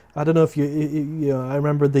I don't know if I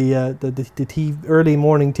remember the early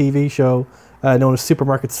morning TV show known as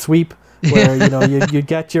Supermarket Sweep, where you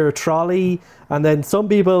get your trolley, and then some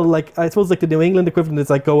people, like, I suppose, like, the New England equivalent is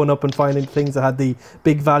like going up and finding things that had the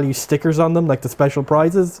big value stickers on them, like the special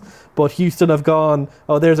prizes. But Houston have gone,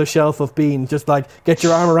 oh, there's a shelf of beans, just like get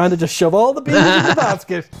your arm around it, just shove all the beans in the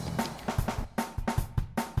basket.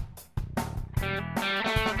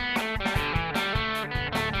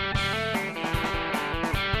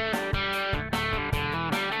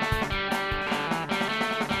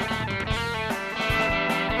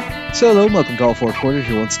 So hello and welcome to All Four Quarters,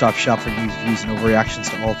 your one-stop shop for news, views and overreactions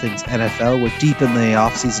to all things NFL. We're deep in the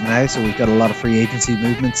off-season now, so we've got a lot of free agency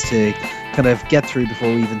movements to kind of get through before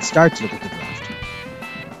we even start to look at the draft.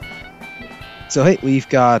 So hey, we've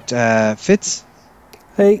got Fitz.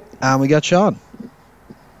 Hey. And we got Sean.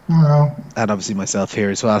 Hello. And obviously myself here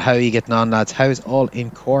as well. How are you getting on, lads? How is all in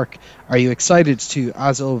Cork? Are you excited to,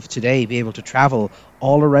 as of today, be able to travel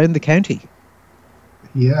all around the county?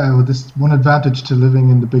 Yeah, well, this one advantage to living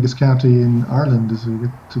in the biggest county in Ireland is we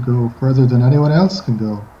get to go further than anyone else can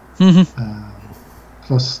go.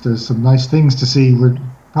 Plus, there's some nice things to see. We're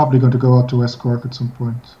probably going to go out to West Cork at some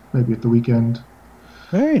point, maybe at the weekend.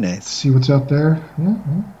 Very nice. See what's out there. Yeah.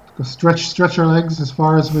 Go stretch our legs as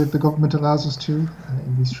far as the government allows us to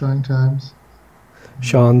in these trying times.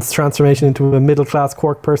 Sean's transformation into a middle-class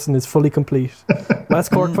Cork person is fully complete.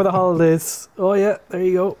 West Cork for the holidays. Oh yeah, there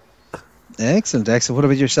you go. Excellent. What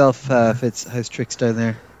about yourself, Fitz? How's tricks down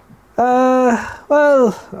there?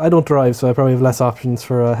 Well, I don't drive, so I probably have less options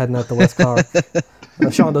for heading out to West Cork.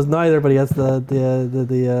 Sean doesn't either, but he has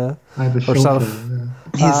the I have a herself. chauffeur,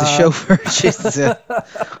 He's the chauffeur. Jesus,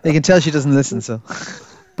 you can tell she doesn't listen. So,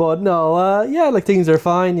 but no, like, things are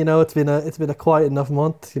fine. It's been a quiet enough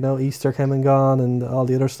month. Easter came and gone, and all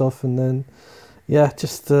the other stuff, and then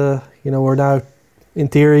just we're now, in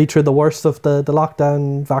theory, through the worst of the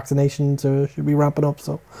lockdown. Vaccinations should be ramping up,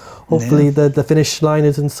 so hopefully the finish line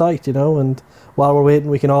is in sight, and while we're waiting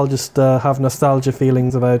we can all just have nostalgia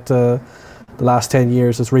feelings about the last 10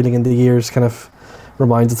 years. As reeling in the years kind of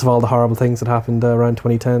reminds us of all the horrible things that happened around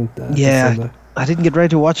 2010. I didn't get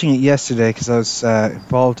around to watching it yesterday because I was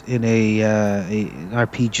involved in an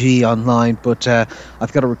RPG online, but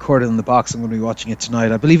I've got it recorded in the box. I'm going to be watching it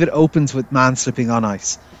tonight. I believe it opens with man slipping on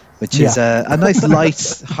ice, which is a nice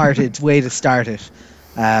light-hearted way to start it,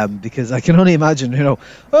 because I can only imagine,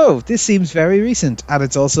 this seems very recent, and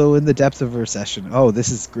it's also in the depth of a recession. Oh,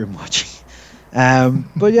 this is grim watching.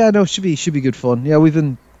 But yeah, no, should be good fun. Yeah, we've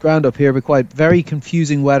been ground up here, but very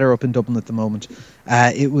confusing weather up in Dublin at the moment.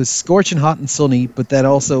 It was scorching hot and sunny, but then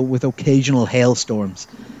also with occasional hailstorms.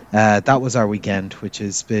 That was our weekend, which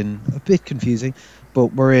has been a bit confusing,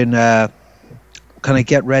 but we're in kind of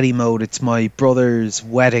get ready mode. It's my brother's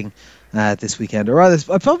wedding this weekend, or rather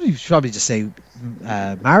I'd probably just say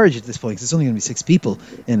marriage at this point, because there's only going to be 6 people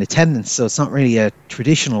in attendance, so it's not really a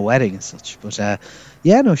traditional wedding as such, but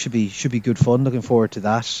should be good fun. Looking forward to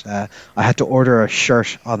that. I had to order a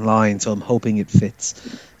shirt online, so I'm hoping it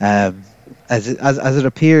fits. As it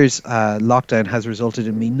appears, lockdown has resulted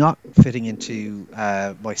in me not fitting into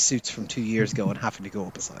my suits from 2 years ago and having to go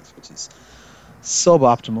up a size, which is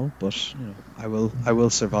suboptimal, but I will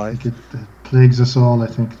survive. It plagues us all, I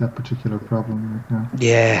think, that particular problem right now.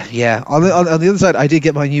 Yeah. On the other side, I did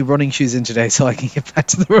get my new running shoes in today, so I can get back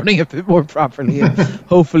to the running a bit more properly and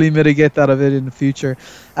hopefully mitigate that a bit in the future.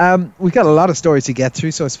 We've got a lot of stories to get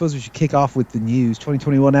through, so I suppose we should kick off with the news.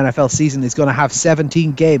 2021 NFL season is going to have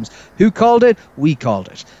 17 games. Who called it? We called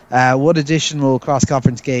it. One additional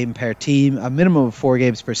cross-conference game per team. A minimum of 4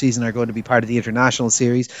 games per season are going to be part of the international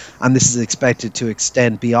series, and this is expected to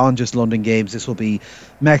extend beyond just London games. This will be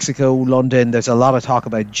Mexico, London. There's a lot of talk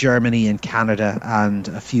about Germany and Canada and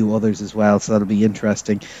a few others as well, so that'll be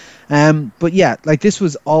interesting. But yeah, like, this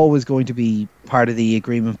was always going to be part of the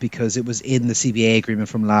agreement because it was in the CBA agreement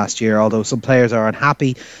from last year, although some players are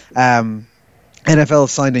unhappy. NFL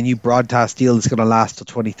signed a new broadcast deal that's going to last till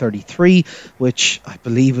 2033, which I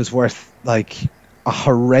believe was worth like a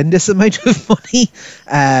horrendous amount of money.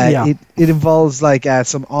 It involves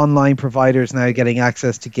some online providers now getting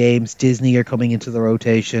access to games. Disney are coming into the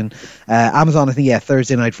rotation. Amazon, I think,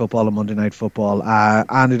 Thursday Night Football and Monday Night Football.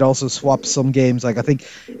 And it also swaps some games. Like, I think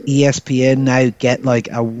ESPN now get like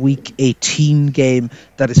a Week 18 game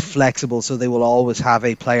that is flexible, so they will always have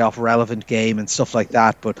a playoff relevant game and stuff like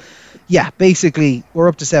that. But yeah, basically, we're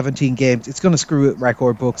up to 17 games. It's going to screw with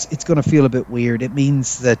record books. It's going to feel a bit weird. It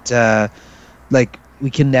means that we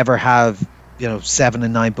can never have 7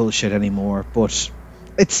 and 9 bullshit anymore, but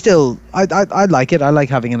it's still I like it. I like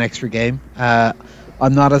having an extra game.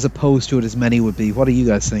 I'm not as opposed to it as many would be. What do you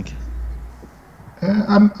guys think?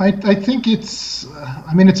 I think it's.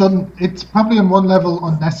 I mean, it's probably on one level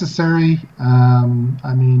unnecessary. I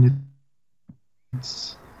mean,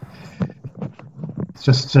 it's it's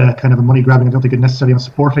just kind of a money grabbing. I don't think it necessarily on a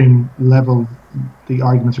sporting level the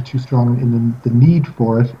arguments are too strong in the need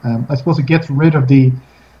for it. I suppose it gets rid of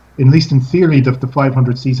at least in theory, the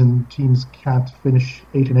 500 season teams can't finish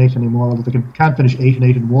 8-8 anymore. Although they can't finish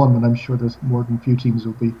 8-8-1, and I'm sure there's more than a few teams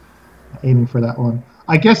will be aiming for that one.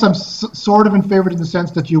 I guess I'm sort of in favour in the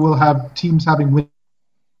sense that you will have teams having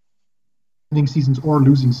winning seasons or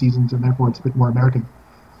losing seasons, and therefore it's a bit more American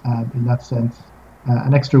in that sense.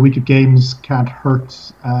 An extra week of games can't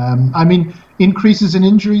hurt. I mean, increases in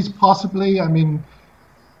injuries possibly. I mean,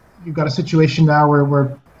 you've got a situation now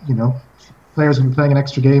where players will be playing an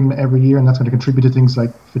extra game every year, and that's going to contribute to things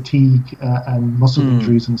like fatigue and muscle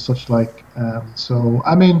injuries and such like. So,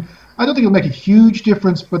 I mean, I don't think it'll make a huge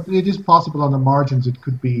difference, but it is possible on the margins it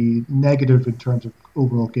could be negative in terms of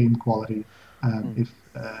overall game quality if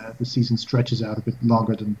the season stretches out a bit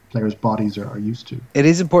longer than players' bodies are used to. It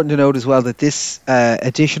is important to note as well that this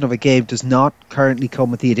addition of a game does not currently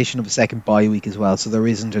come with the addition of a second bye week as well, so there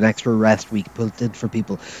isn't an extra rest week built in for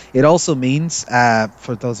people. It also means,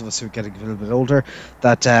 for those of us who are getting a little bit older,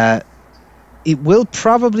 that it will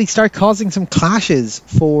probably start causing some clashes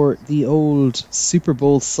for the old Super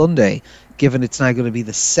Bowl Sunday, given it's now going to be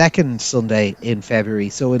the second Sunday in February,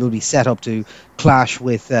 so it'll be set up to clash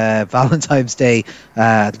with Valentine's Day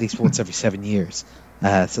at least once every 7 years.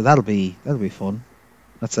 So that'll be fun.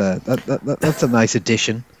 That's a nice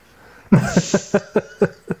addition.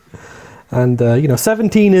 And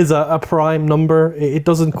 17 is a prime number. It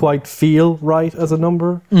doesn't quite feel right as a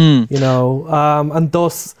number, and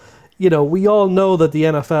thus, we all know that the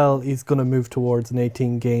NFL is going to move towards an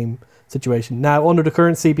 18-game situation. Now, under the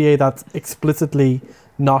current CBA, that's explicitly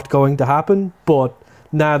not going to happen. But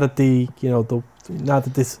now that now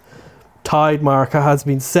that this tide marker has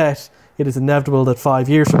been set, it is inevitable that 5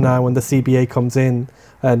 years from now, when the CBA comes in,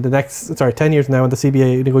 and 10 years from now, when the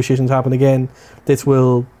CBA negotiations happen again, this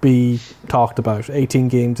will be talked about. 18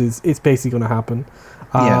 games is basically going to happen.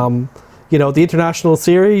 The international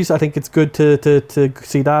series, I think it's good to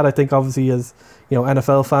see that. I think obviously as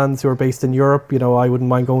NFL fans who are based in Europe, I wouldn't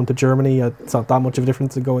mind going to Germany. It's not that much of a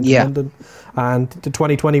difference in going to London. And to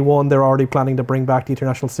 2021, they're already planning to bring back the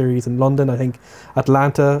international series in London. I think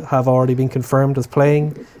Atlanta have already been confirmed as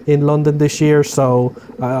playing in London this year. So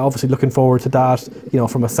obviously looking forward to that,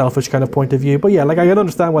 from a selfish kind of point of view. But yeah, I can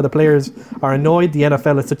understand why the players are annoyed. The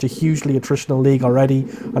NFL is such a hugely attritional league already.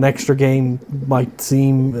 An extra game might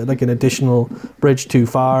seem like an additional bridge too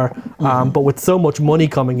far. But with so much money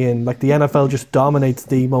coming in, the NFL just dominates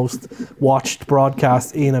the most watched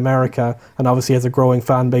broadcast in America, and obviously has a growing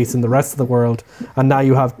fan base in the rest of the world. And now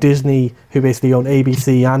you have Disney, who basically own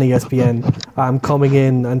ABC and ESPN, coming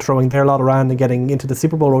in and throwing their lot around and getting into the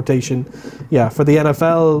Super Bowl rotation. Yeah, for the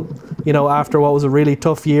NFL, after what was a really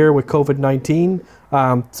tough year with COVID-19,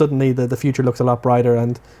 suddenly the future looks a lot brighter,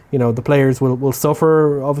 and the players will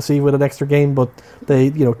suffer obviously with an extra game, but they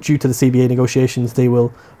due to the CBA negotiations, they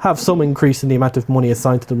will have some increase in the amount of money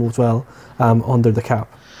assigned to them as well under the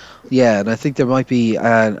cap. Yeah, and I think there might be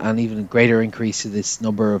an even greater increase in this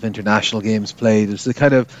number of international games played. There's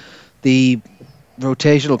the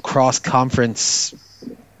rotational cross-conference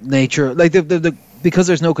nature, because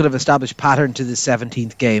there's no kind of established pattern to the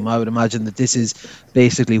 17th game. I would imagine that this is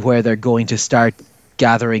basically where they're going to start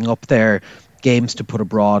gathering up their games to put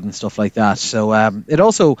abroad and stuff like that. So it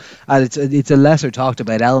also, it's a lesser talked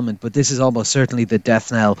about element, but this is almost certainly the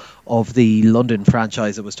death knell of the London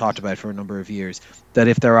franchise that was talked about for a number of years, that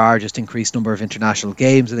if there are just increased number of international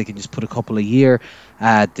games and they can just put a couple a year,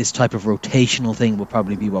 this type of rotational thing will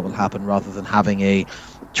probably be what will happen, rather than having a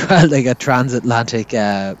transatlantic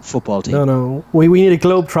football team. No, we need a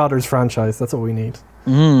Globetrotters franchise. That's what we need.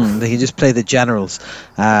 They can just play the Generals.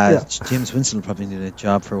 James Winston will probably need a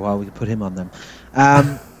job for a while. We can put him on them.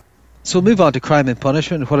 So we'll move on to crime and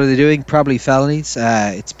punishment. What are they doing? Probably felonies.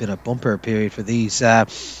 It's been a bumper period for these.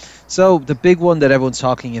 So the big one that everyone's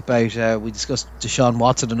talking about, we discussed Deshaun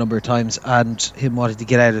Watson a number of times and him wanting to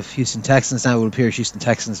get out of Houston Texans. Now it appears Houston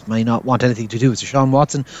Texans may not want anything to do with Deshaun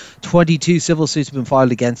Watson. 22 civil suits have been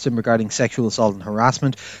filed against him regarding sexual assault and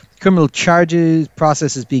harassment. Criminal charges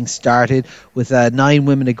process is being started, with 9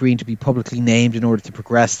 women agreeing to be publicly named in order to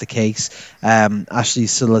progress the case. Ashley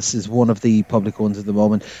Sillis is one of the public ones at the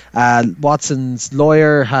moment. Watson's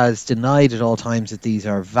lawyer has denied at all times that these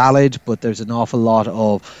are valid, but there's an awful lot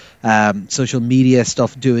of social media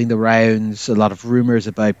stuff doing the rounds, a lot of rumours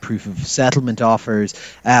about proof of settlement offers.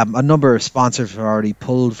 A number of sponsors are already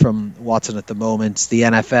pulled from Watson at the moment. The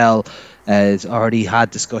NFL has already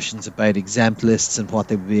had discussions about exempt lists and what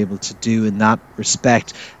they would be able to do in that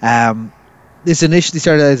respect. This initially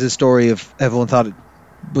started out as a story of everyone thought it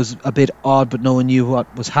was a bit odd, but no one knew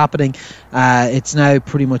what was happening. It's now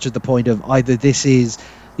pretty much at the point of either this is,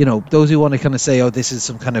 those who want to kind of say, oh, this is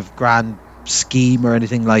some kind of grand scheme or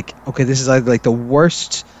anything, like, okay, this is either like the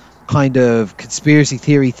worst kind of conspiracy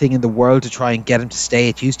theory thing in the world to try and get him to stay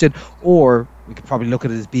at Houston, or we could probably look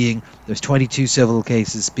at it as being there's 22 civil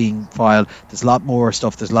cases being filed, there's a lot more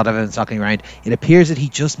stuff, there's a lot of evidence knocking around. It appears that he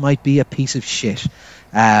just might be a piece of shit.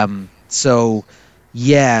 So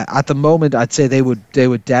yeah, at the moment I'd say they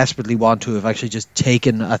would desperately want to have actually just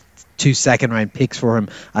taken 2 second-round picks for him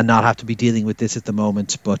and not have to be dealing with this at the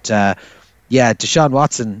moment. But yeah, Deshaun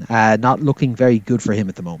Watson not looking very good for him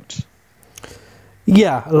at the moment.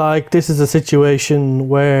 Yeah, like this is a situation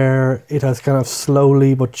where it has kind of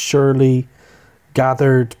slowly but surely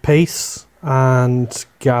gathered pace and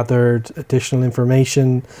gathered additional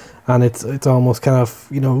information, and it's almost kind of,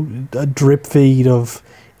 a drip feed of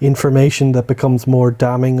information that becomes more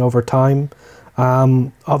damning over time.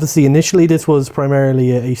 Obviously, initially this was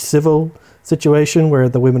primarily a civil situation where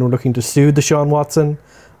the women were looking to sue Deshaun Watson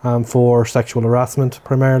for sexual harassment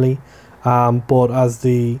primarily. But as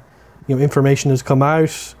the information has come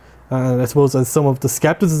out, and I suppose as some of the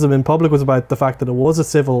skepticism in public was about the fact that it was a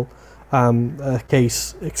civil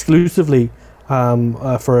case exclusively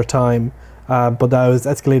for a time, but that was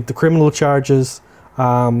escalated to criminal charges,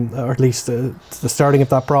 or at least the starting of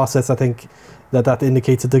that process. I think that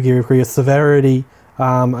indicates a degree of severity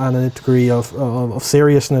and a degree of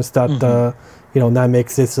seriousness that now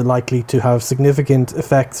makes this likely to have significant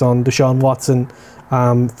effects on Deshaun Watson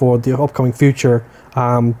for the upcoming future,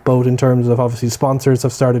 both in terms of obviously sponsors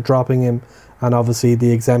have started dropping him, and obviously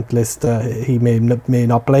the exempt list he may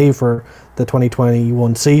not play for the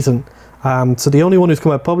 2021 season. So the only one who's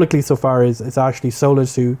come out publicly so far is Ashley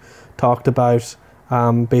Solis, who talked about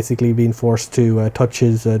basically being forced to touch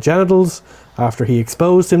his genitals after he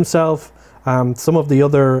exposed himself. Some of the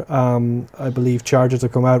other, I believe, charges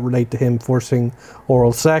that come out relate to him forcing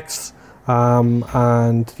oral sex.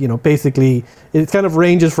 And basically it kind of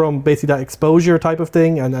ranges from basically that exposure type of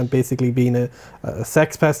thing and basically being a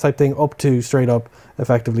sex pest type thing up to straight up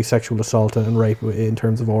effectively sexual assault and rape in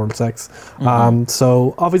terms of oral sex.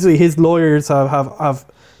 So obviously his lawyers have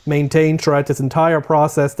maintained throughout this entire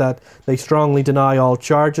process that they strongly deny all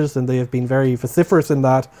charges, and they have been very vociferous in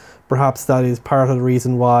that. Perhaps that is part of the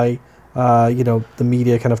reason why the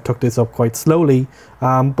media kind of took this up quite slowly,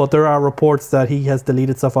 but there are reports that he has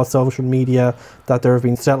deleted stuff on social media, that there have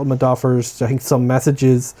been settlement offers. I think some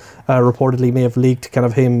messages reportedly may have leaked, kind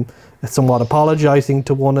of him somewhat apologizing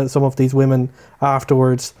to some of these women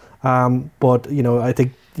afterwards. But I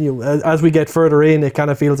think as we get further in, it kind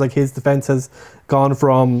of feels like his defense has gone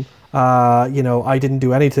from I didn't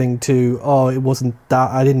do anything to it wasn't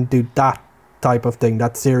that, I didn't do that type of thing,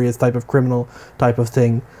 that serious type of criminal type of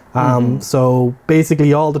thing. So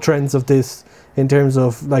basically all the trends of this in terms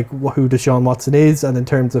of like who Deshaun Watson is and in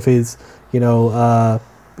terms of his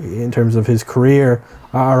in terms of his career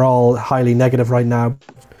are all highly negative right now.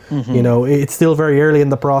 It's still very early in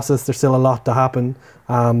the process, there's still a lot to happen,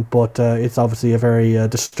 but it's obviously a very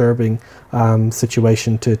disturbing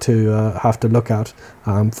situation to have to look at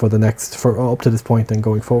for up to this point and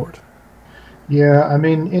going forward. Yeah, I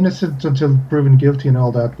mean, innocent until proven guilty and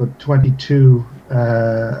all that, but 22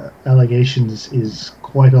 allegations is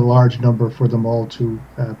quite a large number for them all to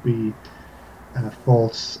be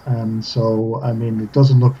false, and so I mean, it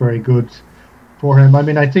doesn't look very good for him. I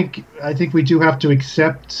mean, I think we do have to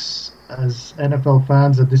accept as NFL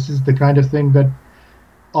fans that this is the kind of thing that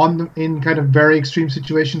in kind of very extreme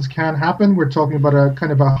situations can happen. We're talking about a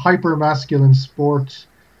kind of a hyper masculine sport.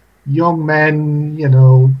 Young men,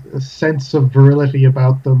 a sense of virility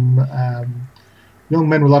about them. Young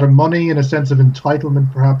men with a lot of money and a sense of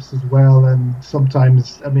entitlement, perhaps as well. And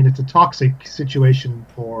sometimes, I mean, it's a toxic situation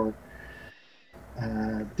for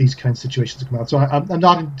these kinds of situations to come out. So I'm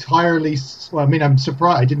not entirely. Well, I mean, I'm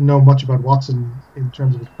surprised. I didn't know much about Watson in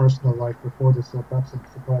terms of his personal life before this, so perhaps I'm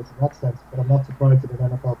surprised in that sense. But I'm not surprised that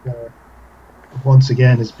an NFL player once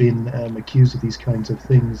again has been accused of these kinds of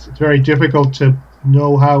things. It's very difficult to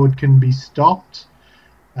know how it can be stopped,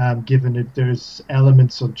 given that there's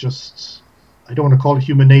elements of just, I don't want to call it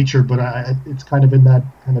human nature, but it's kind of in that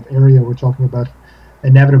kind of area we're talking about.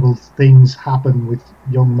 Inevitable things happen with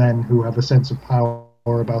young men who have a sense of power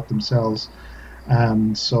about themselves.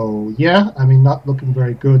 So yeah, I mean, not looking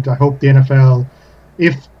very good. I hope the NFL,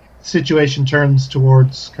 if the situation turns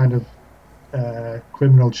towards kind of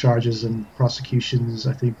criminal charges and prosecutions,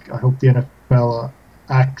 I hope the NFL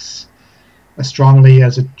acts as strongly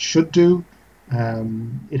as it should do.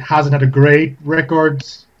 It hasn't had a great record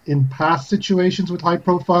in past situations with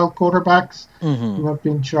high-profile quarterbacks who have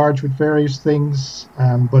been charged with various things.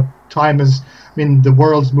 But time has, the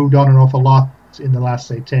world's moved on an awful lot in the last,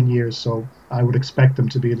 say, 10 years, so I would expect them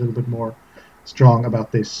to be a little bit more strong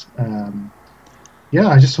about this.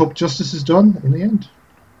 I just hope justice is done in the end.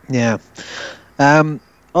 Yeah.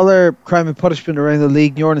 Other crime and punishment around the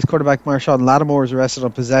league. New Orleans quarterback Marshawn Lattimore was arrested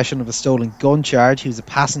on possession of a stolen gun charge. He was a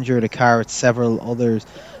passenger in a car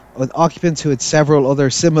with occupants who had several other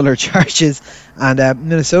similar charges. And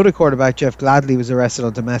Minnesota quarterback Jeff Gladney was arrested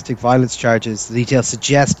on domestic violence charges. The details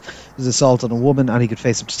suggest it was assault on a woman, and he could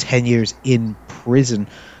face up to 10 years in prison.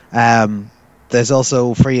 There's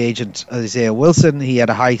also free agent Isaiah Wilson. He had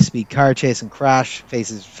a high-speed car chase and crash,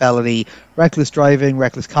 faces felony, reckless driving,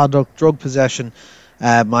 reckless conduct, drug possession.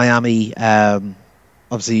 Miami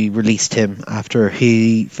obviously released him after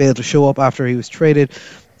he failed to show up after he was traded.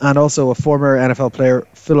 And also a former NFL player,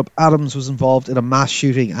 Philip Adams, was involved in a mass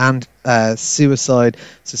shooting and suicide.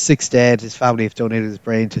 So 6 dead. His family have donated his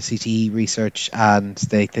brain to CTE research, and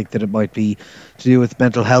they think that it might be to do with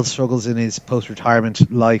mental health struggles in his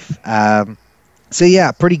post-retirement life.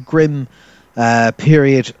 Pretty grim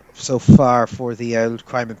period so far for the old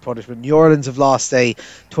crime and punishment. New Orleans have lost a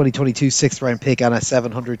 2022 6th round pick and a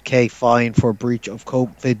 $700,000 fine for breach of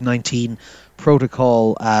COVID-19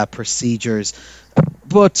 protocol procedures.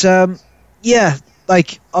 But obviously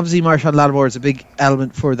Marshawn Lattimore is a big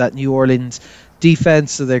element for that New Orleans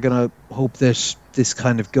defense, so they're going to hope that this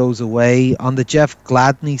kind of goes away. On the Jeff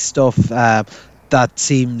Gladney stuff, that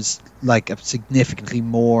seems like a significantly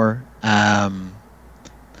more serious.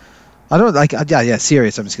 I'm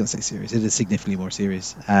just going to say serious. It is significantly more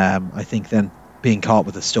serious, I think, than being caught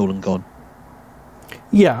with a stolen gun.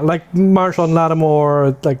 Yeah, like Marshawn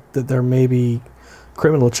Lattimore, there may be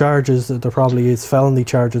criminal charges. There probably is felony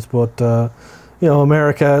charges, but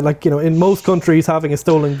America, in most countries, having a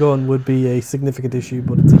stolen gun would be a significant issue,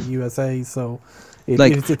 but it's in the USA, so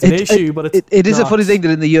it's an issue. But it is a funny thing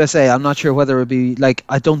that in the USA, I'm not sure whether it would be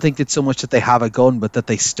I don't think it's so much that they have a gun, but that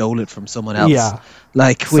they stole it from someone else. Yeah,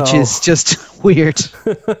 which is just weird.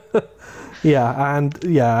 Yeah, and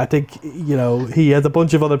I think he has a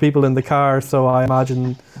bunch of other people in the car, so I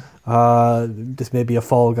imagine this may be a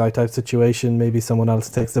fall guy type situation. Maybe someone else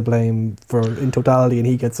takes the blame in totality, and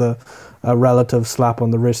he gets a relative slap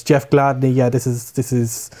on the wrist. Jeff Gladney, this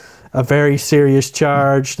is a very serious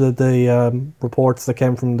charge. The reports that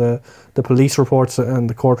came from the police reports and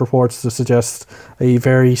the court reports to suggest a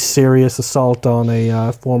very serious assault on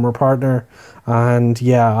a former partner. And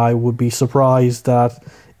I would be surprised that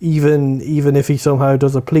even if he somehow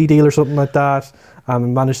does a plea deal or something like that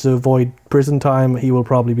and managed to avoid prison time, he will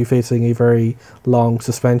probably be facing a very long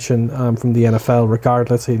suspension from the NFL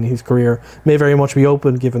regardless. In his career may very much be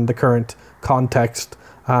open given the current context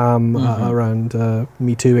around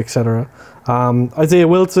Me Too, etc. Isaiah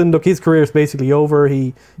Wilson, look, his career is basically over.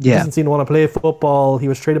 He doesn't seem to want to play football. He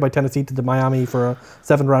was traded by Tennessee to Miami for a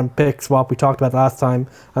 7th round pick swap we talked about last time,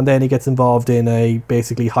 and then he gets involved in a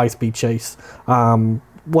basically high-speed chase.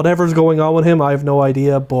 Whatever's going on with him, I have no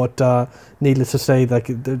idea, but needless to say,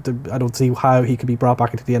 I don't see how he could be brought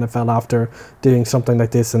back into the NFL after doing something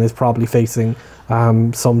like this, and is probably facing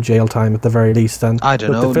some jail time at the very least. And I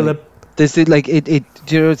don't know. This is it.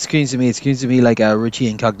 Do you know what it screams to me? It screams to me like a Richie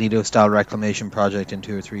Incognito style reclamation project in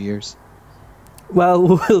 2 or 3 years.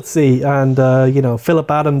 Well, we'll see. And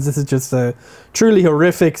Philip Adams, this is just a truly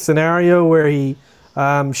horrific scenario where he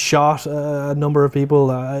shot a number of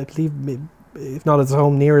people. I believe, if not at his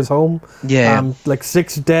home, near his home. Yeah.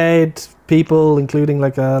 6 dead people, including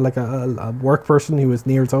a work person who was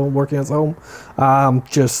near his home, working at his home. And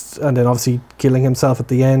then obviously killing himself at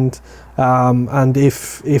the end. And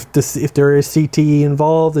if there is CTE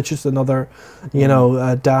involved, it's just another,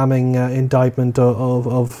 damning indictment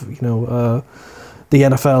of the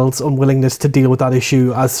NFL's unwillingness to deal with that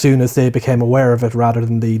issue as soon as they became aware of it, rather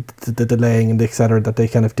than the delaying and the et cetera that they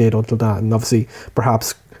kind of did until that. And obviously,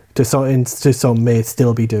 perhaps to some may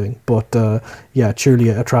still be doing, but truly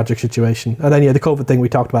a tragic situation. And then the COVID thing we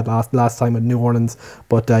talked about last time in New Orleans,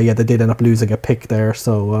 but they did end up losing a pick there,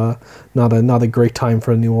 so not a great time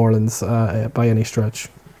for New Orleans by any stretch.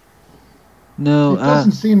 No, it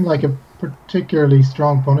doesn't seem like a particularly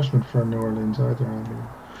strong punishment for New Orleans either. I mean,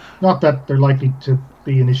 not that they're likely to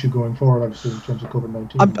be an issue going forward, obviously, in terms of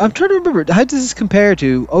COVID-19. I'm trying to remember, how does this compare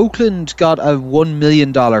to Oakland got a $1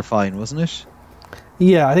 million fine, wasn't it?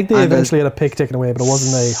 Yeah, I think they eventually had a pick taken away, but it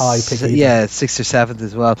wasn't a high pick either. Yeah, 6th or 7th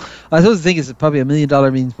as well. I suppose the thing is that probably $1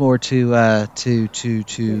 million means more to the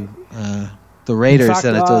Raiders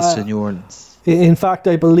than it does to New Orleans. In fact,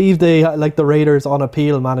 I believe they, like the Raiders on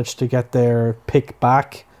appeal, managed to get their pick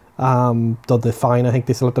back. Though the fine, I think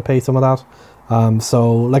they still have to pay some of that.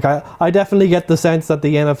 So like I definitely get the sense that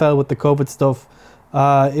the NFL with the COVID stuff,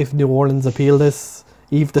 if New Orleans appeal this,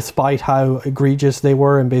 even despite how egregious they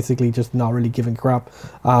were and basically just not really giving crap,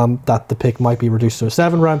 that the pick might be reduced to a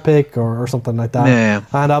 7th-round pick or something like that. Yeah.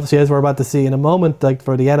 And obviously, as we're about to see in a moment, like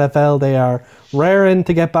for the NFL, they are raring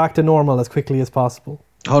to get back to normal as quickly as possible.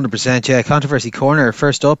 100%, yeah. Controversy Corner,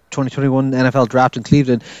 first up, 2021 NFL Draft in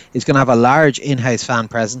Cleveland is going to have a large in-house fan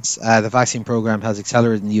presence. The vaccine program has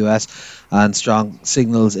accelerated in the US, and strong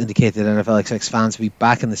signals indicate that NFL expects fans to be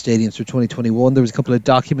back in the stadiums for 2021. There was a couple of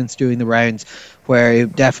documents doing the rounds where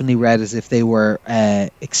it definitely read as if they were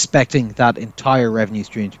expecting that entire revenue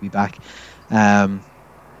stream to be back.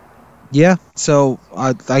 Yeah, so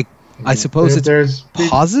I suppose it's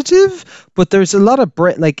positive, but there's a lot of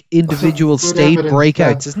individual state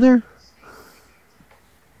breakouts, isn't there?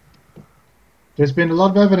 There's been a lot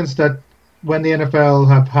of evidence that when the NFL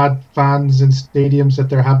have had fans in stadiums, that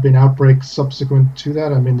there have been outbreaks subsequent to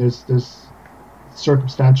that. I mean, there's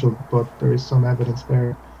circumstantial, but there is some evidence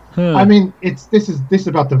there. I mean, this is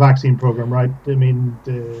about the vaccine program, right? I mean,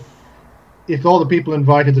 if all the people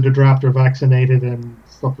invited to the draft are vaccinated and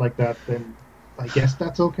stuff like that, then I guess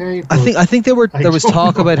that's okay. I think there was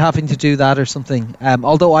talk about having to do that or something.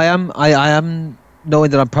 Although I am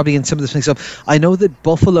knowing that I'm probably in some of this mixed up. I know that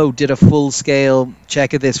Buffalo did a full scale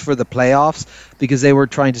check of this for the playoffs because they were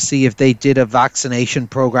trying to see if they did a vaccination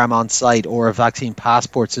program on site or a vaccine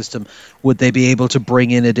passport system, would they be able to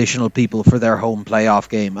bring in additional people for their home playoff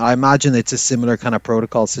game. I imagine it's a similar kind of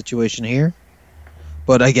protocol situation here,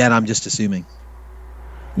 but again, I'm just assuming.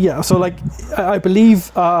 Yeah, so like I believe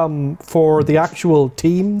for the actual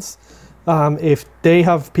teams, if they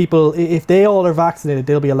have people, if they all are vaccinated,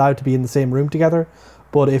 they'll be allowed to be in the same room together.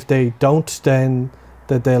 But if they don't, then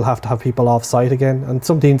they'll have to have people off-site again. And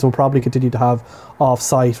some teams will probably continue to have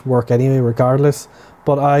off-site work anyway, regardless.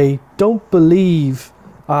 But I don't believe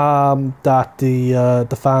that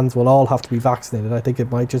the fans will all have to be vaccinated. I think it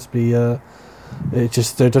might just be they're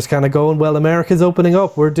just kind of going, well, America's opening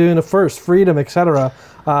up, we're doing it first, freedom, etc.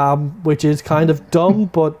 Which is kind of dumb,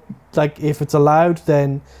 but like if it's allowed,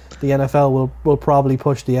 then the NFL will probably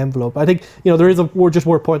push the envelope. I think there is just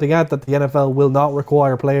worth pointing out that the NFL will not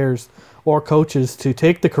require players or coaches to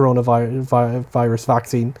take the coronavirus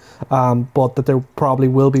vaccine, but that there probably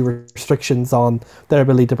will be restrictions on their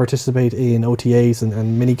ability to participate in OTAs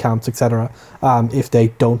and mini camps, etc. If they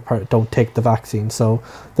don't take the vaccine. So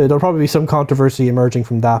there'll probably be some controversy emerging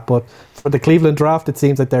from that. But for the Cleveland draft, it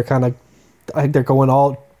seems like I think they're going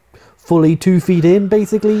all fully 2 feet in,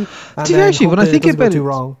 basically. And actually, when I think about it,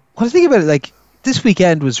 like this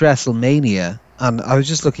weekend was WrestleMania. And I was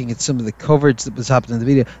just looking at some of the coverage that was happening in the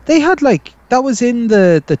video. They had that was in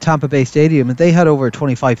the Tampa Bay Stadium, and they had over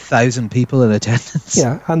 25,000 people in attendance.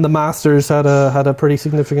 Yeah, and the Masters had a pretty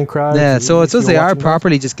significant crowd. Yeah, so it's just they are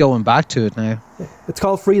properly just going back to it now. It's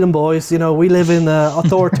called freedom, boys. We live in an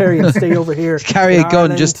authoritarian state over here. Carry a gun,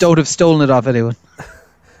 Ireland. Just don't have stolen it off anyone.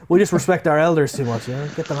 We just respect our elders too much.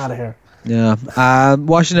 Get them out of here. Yeah.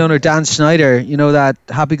 Washington owner Dan Schneider, that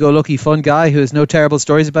happy-go-lucky fun guy who has no terrible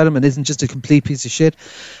stories about him and isn't just a complete piece of shit.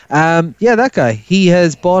 That guy. He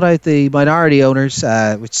has bought out the minority owners,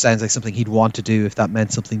 which sounds like something he'd want to do if that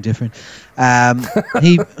meant something different.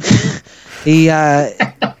 He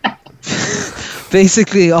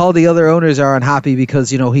basically all the other owners are unhappy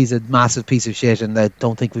because he's a massive piece of shit, and they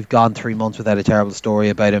don't think we've gone 3 months without a terrible story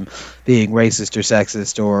about him being racist or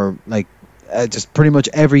sexist or just pretty much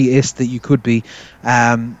every ist that you could be.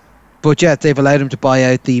 But yet they've allowed him to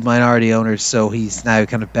buy out the minority owners, so he's now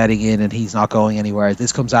kind of betting in and he's not going anywhere.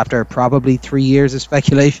 This comes after probably 3 years of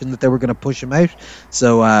speculation that they were going to push him out,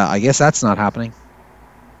 so I guess that's not happening.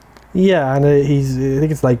 Yeah, and I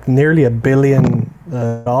think it's nearly $1 billion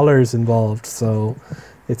involved, so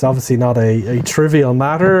it's obviously not a trivial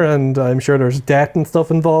matter, and I'm sure there's debt and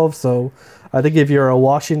stuff involved. So I think if you're a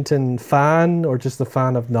Washington fan or just a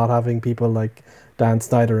fan of not having people like Dan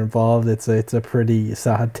Snyder involved, it's a pretty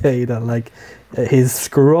sad day that his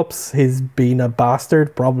screw-ups, his being a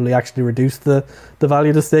bastard, probably actually reduced the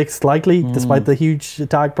value of the stake slightly, despite the huge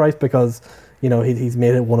tag price, because he's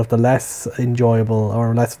made it one of the less enjoyable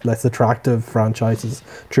or less attractive franchises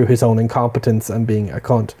through his own incompetence and being a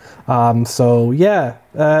cunt.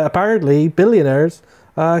 Apparently billionaires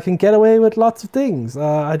can get away with lots of things.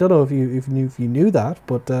 I don't know if you knew that,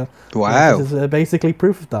 but wow, this is basically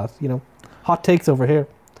proof of that. Hot takes over here.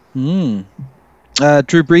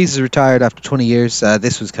 Drew Brees is retired after 20 years.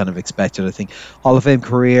 This was kind of expected, I think. Hall of Fame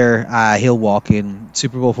career. He'll walk in.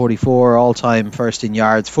 Super Bowl 44, all-time first in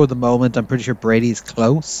yards. For the moment, I'm pretty sure Brady's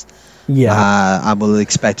close. Yeah. And we'll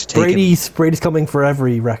expect to take Brady's coming for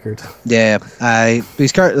every record. Yeah.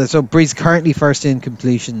 Brees currently first in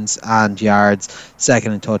completions and yards,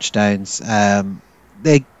 second in touchdowns.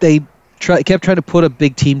 They kept trying to put a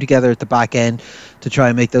big team together at the back end to try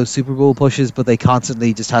and make those Super Bowl pushes, but they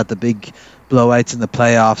constantly just had the big blowouts in the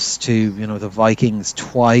playoffs to the Vikings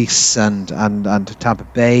twice and to Tampa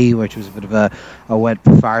Bay, which was a bit of a wet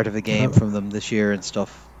fart of a game from them this year and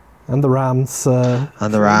stuff. And the Rams.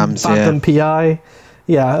 Phantom PI.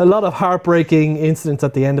 Yeah, a lot of heartbreaking incidents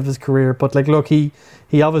at the end of his career. But look, he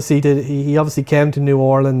obviously came to New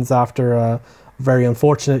Orleans after a very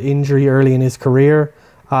unfortunate injury early in his career.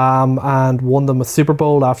 And won them a Super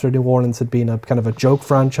Bowl after New Orleans had been a kind of a joke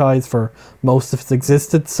franchise for most of its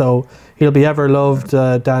existence. So he'll be ever loved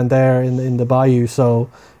down there in the Bayou. So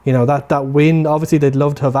that win, obviously they'd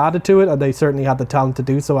love to have added to it, and they certainly had the talent to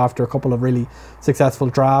do so after a couple of really successful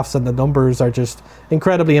drafts, and the numbers are just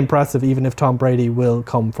incredibly impressive, even if Tom Brady will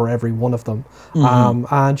come for every one of them.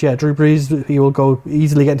 And Drew Brees, he will go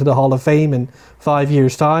easily get into the Hall of Fame in 5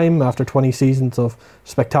 years' time after 20 seasons of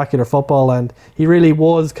spectacular football, and he really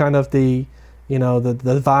was kind of the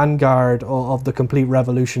vanguard of the complete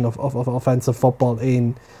revolution of offensive football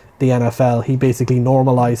in the NFL. He basically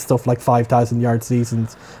normalized stuff like 5,000 yard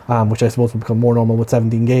seasons, which I suppose will become more normal with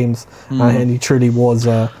 17 games. And he truly was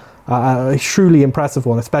a truly impressive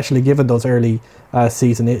one, especially given those early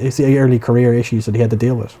early career issues that he had to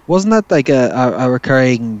deal with. Wasn't that like a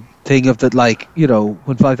recurring thing of that,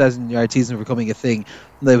 when 5,000 yard seasons were becoming a thing,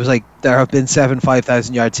 there was there have been 7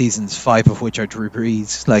 5,000 yard seasons, 5 of which are Drew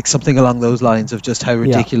Brees, something along those lines of just how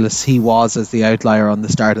ridiculous he was as the outlier on the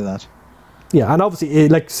start of that. Yeah, and obviously,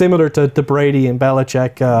 similar to Brady and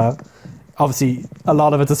Belichick, obviously a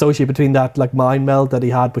lot of it's associated between that mind meld that he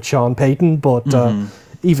had with Sean Payton. But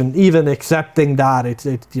even accepting that, it's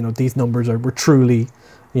these numbers were truly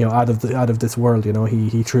out of this world.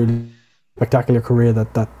 He truly spectacular career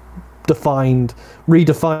that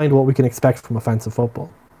redefined what we can expect from offensive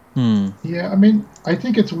football. Yeah, I mean, I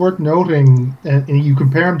think it's worth noting, and you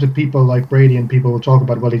compare him to people like Brady, and people will talk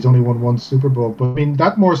about, well, he's only won one Super Bowl. But I mean,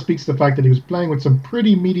 that more speaks to the fact that he was playing with some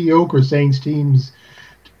pretty mediocre Saints teams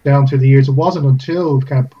down through the years. It wasn't until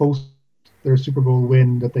kind of post their Super Bowl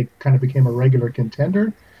win that they kind of became a regular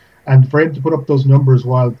contender. And for him to put up those numbers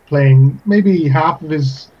while playing maybe half of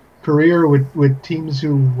his career with teams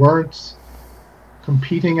who weren't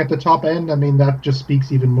competing at the top end, I mean, that just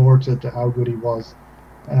speaks even more to how good he was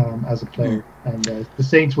as a player. And the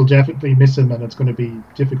Saints will definitely miss him, and it's going to be a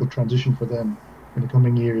difficult transition for them in the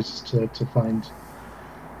coming years to find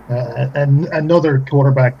another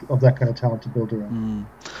quarterback of that kind of talent to build around.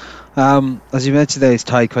 As you mentioned there, he's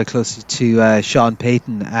tied quite closely to Sean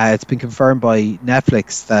Payton. It's been confirmed by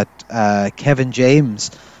Netflix that Kevin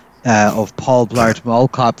James of Paul Blart Mall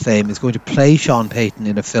Cop fame is going to play Sean Payton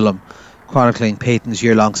in a film chronicling Payton's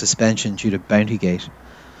year-long suspension due to Bountygate.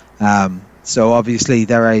 So obviously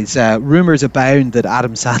there is rumours abound that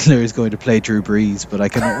Adam Sandler is going to play Drew Brees, but we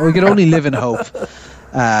can only live in hope.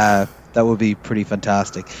 That would be pretty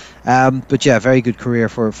fantastic. But yeah, very good career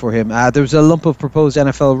for him. There was a lump of proposed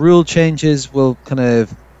NFL rule changes. We'll kind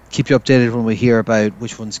of keep you updated when we hear about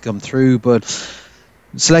which ones come through, but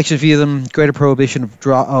selection fee of them, greater prohibition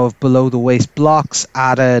of below the waist blocks,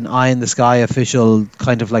 add an eye in the sky official,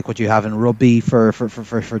 kind of like what you have in rugby for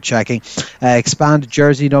checking, expand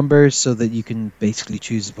jersey numbers so that you can basically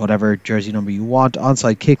choose whatever jersey number you want,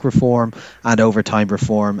 onside kick reform, and overtime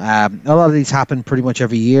reform. A lot of these happen pretty much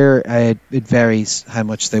every year. It varies how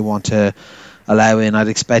much they want to allow in. I'd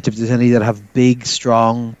expect if there's any that have big,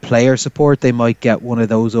 strong player support, they might get one of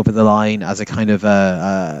those over the line as a kind of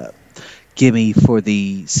a gimme for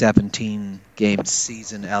the 17 game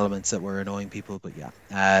season elements that were annoying people. But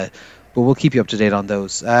but we'll keep you up to date on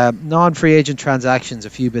those. Non-free agent transactions, a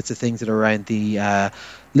few bits of things that are around the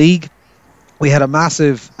league. We had a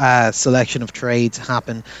massive selection of trades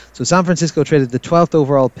happen. So San Francisco traded the 12th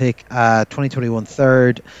overall pick, 2021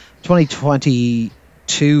 third,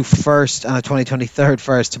 2022 first, and a 2023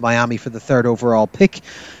 first to Miami for the 3rd overall pick.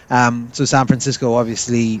 So San Francisco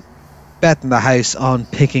obviously betting the house on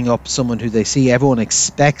picking up someone who they see. Everyone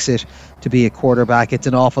expects it to be a quarterback. It's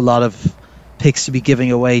an awful lot of picks to be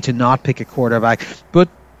giving away to not pick a quarterback, but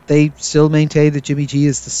they still maintain that Jimmy G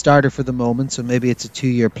is the starter for the moment, so maybe it's a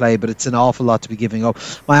 2-year play, but it's an awful lot to be giving up.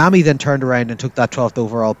 Miami then turned around and took that 12th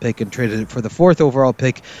overall pick and traded it for the 4th overall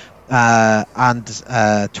pick, and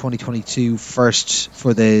 2022 first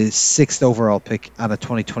for the 6th overall pick and a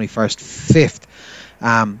 2021 fifth.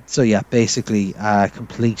 So yeah, basically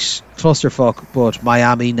complete clusterfuck. But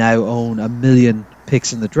Miami now own 1 million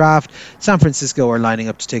picks in the draft. San Francisco are lining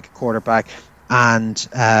up to take a quarterback, and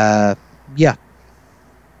yeah,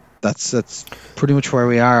 that's pretty much where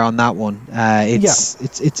we are on that one.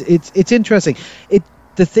 It's interesting.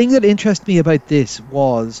 The thing that interests me about this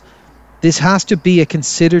was this has to be a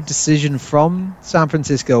considered decision from San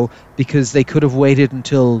Francisco, because they could have waited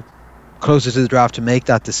until closer to the draft to make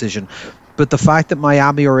that decision. But the fact that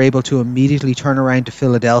Miami are able to immediately turn around to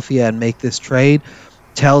Philadelphia and make this trade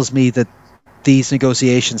tells me that these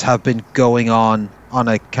negotiations have been going on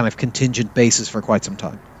a kind of contingent basis for quite some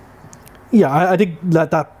time. Yeah, I think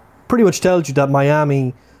that pretty much tells you that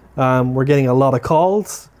Miami were getting a lot of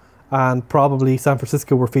calls, and probably San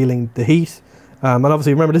Francisco were feeling the heat. And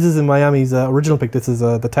obviously, remember, this isn't Miami's original pick. This is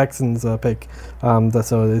the Texans' pick.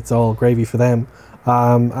 So it's all gravy for them.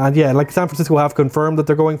 And yeah, like San Francisco have confirmed that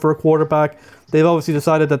they're going for a quarterback. They've obviously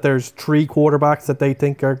decided that there's 3 quarterbacks that they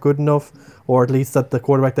think are good enough, or at least that the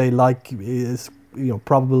quarterback they like is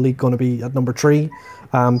probably going to be at number 3.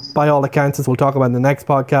 By all accounts, as we'll talk about in the next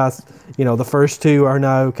podcast, the first 2 are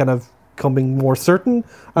now kind of coming more certain,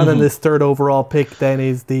 and then this 3rd overall pick then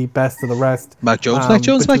is the best of the rest. Mac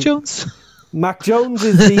Jones. Mac Jones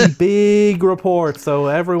is the big report, so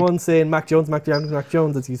everyone's saying Mac Jones,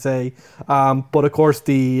 as you say. But of course,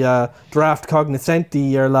 the draft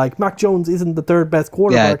cognoscenti are like, Mac Jones isn't the 3rd best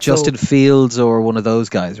quarterback. Yeah, Justin Fields or one of those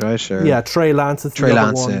guys, right? Sure. Yeah, Trey Lance is the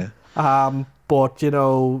other one. Yeah. But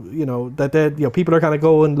that people are kind of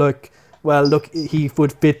going, look, he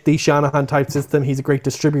would fit the Shanahan type system. He's a great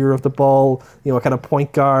distributor of the ball, a kind of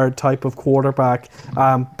point guard type of quarterback,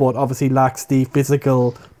 but obviously lacks the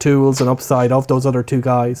physical tools and upside of those other 2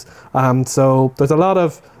 guys. So there's a lot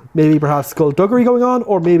of maybe perhaps skullduggery going on,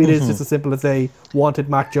 or maybe it is just as simple as they wanted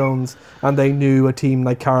Mac Jones and they knew a team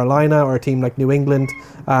like Carolina or a team like New England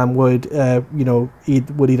would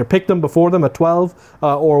either pick them before them at 12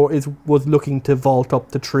 or was looking to vault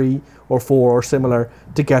up to 3 or 4 or similar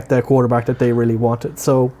to get their quarterback that they really wanted.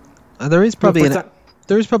 So there is probably an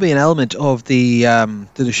element of the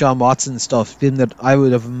Deshaun Watson stuff, in that I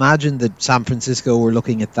would have imagined that San Francisco were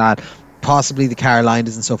looking at that. Possibly the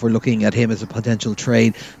Carolinas and stuff were looking at him as a potential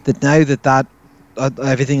trade. That now that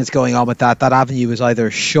everything is going on with that avenue is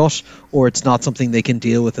either shut or it's not something they can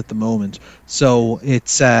deal with at the moment. So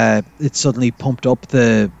it's suddenly pumped up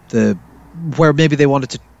the where maybe they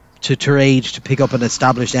wanted to trade to pick up an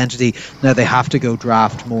established entity. Now they have to go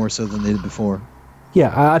draft more so than they did before.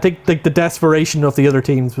 Yeah, I think the desperation of the other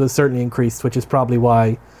teams was certainly increased, which is probably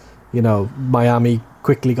why Miami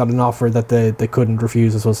quickly got an offer that they couldn't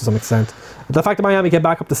refuse as well to some extent. The fact that Miami came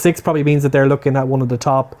back up to 6 probably means that they're looking at one of the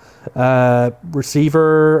top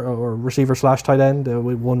receiver/tight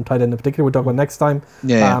end, one tight end in particular we'll talk about next time,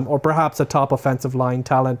 or perhaps a top offensive line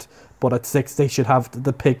talent. But at 6 they should have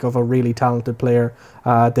the pick of a really talented player.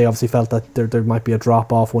 They obviously felt that there might be a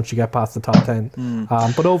drop off once you get past the top 10.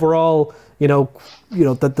 But overall,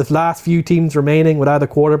 the last few teams remaining without a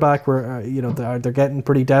quarterback were they're getting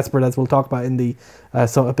pretty desperate, as we'll talk about in the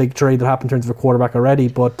a big trade that happened in terms of a quarterback already.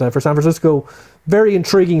 But for San Francisco, very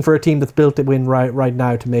intriguing for a team that's built to win right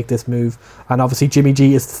now to make this move. And obviously Jimmy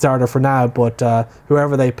G is the starter for now, but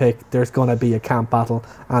whoever they pick, there's going to be a camp battle,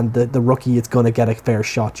 and the rookie is going to get a fair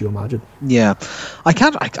shot, you imagine. Yeah, I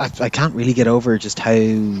can't really get over just how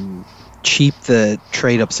cheap the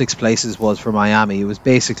trade up 6 places was for Miami. It was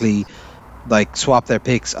basically like swap their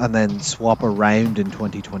picks and then swap around in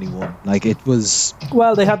 2021. Like it was.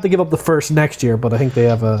 Well, they have to give up the first next year, but I think they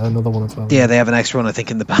have another one as well. Yeah, they have an extra one I think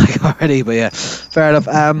in the bag already. But yeah, fair enough.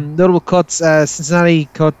 Notable cuts: Cincinnati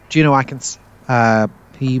cut Geno Atkins.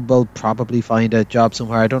 He will probably find a job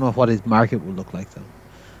somewhere. I don't know what his market will look like though.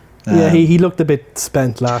 Yeah, he looked a bit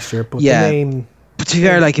spent last year, but the name. But to be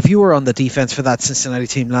fair, like if you were on the defense for that Cincinnati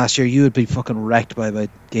team last year, you would be fucking wrecked by about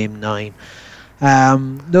game 9.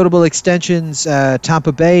 Notable extensions: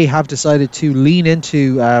 Tampa Bay have decided to lean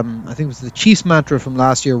into I think it was the Chiefs mantra from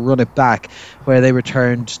last year, run it back, where they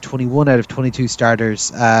returned 21 out of 22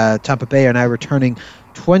 starters. Tampa Bay are now returning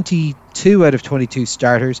 22 out of 22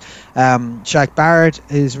 starters. Shaq Barrett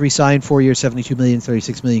is re-signed 4 years, 72 million,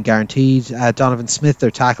 36 million guaranteed. Donovan Smith,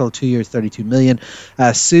 their tackle, 2 years, 32 million.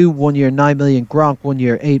 Sue, 1 year, 9 million. Gronk, 1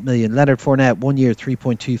 year, 8 million. Leonard Fournette, 1 year,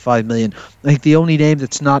 3.25 million. I think the only name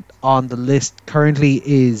that's not on the list currently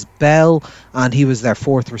is Bell, and he was their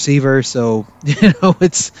 4th receiver, so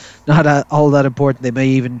it's not all that important. They may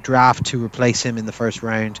even draft to replace him in the first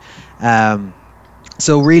round.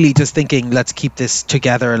 So really just thinking, let's keep this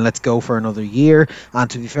together and let's go for another year. And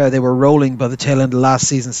to be fair, they were rolling by the tail end of last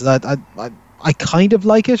season, so I kind of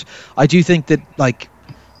like it. I do think that like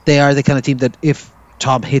they are the kind of team that if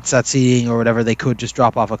Tom hits that ceiling or whatever, they could just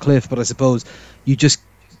drop off a cliff. But I suppose you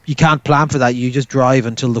can't plan for that. You just drive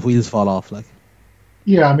until the wheels fall off. Like,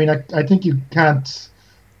 yeah, I mean, I think you can't.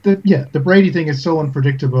 The Brady thing is so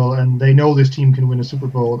unpredictable, and they know this team can win a Super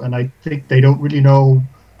Bowl, and I think they don't really know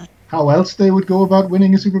how else they would go about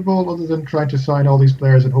winning a Super Bowl other than trying to sign all these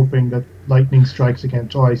players and hoping that lightning strikes again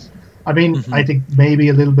twice. I mean, I think maybe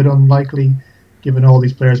a little bit unlikely, given all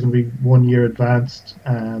these players are going to be 1 year advanced,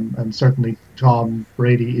 and certainly Tom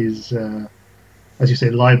Brady is, as you say,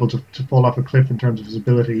 liable to fall off a cliff in terms of his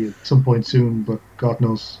ability at some point soon, but God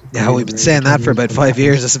knows. Yeah, we've been saying that for about 5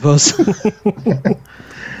 years, I suppose.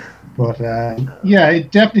 But yeah,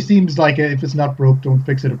 it definitely seems like if it's not broke, don't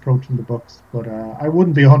fix it approach from the Bucks. But I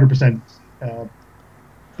wouldn't be 100%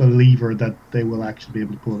 believer that they will actually be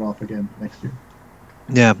able to pull it off again next year.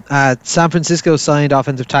 Yeah, San Francisco signed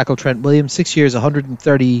offensive tackle Trent Williams, 6 years,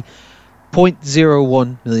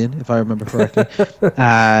 130.01 million, if I remember correctly.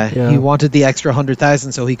 He wanted the extra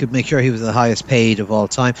 100,000 so he could make sure he was the highest paid of all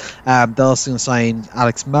time. They also signed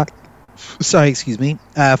Alex Mack. Fullback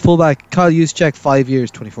Kyle Juszczyk, 5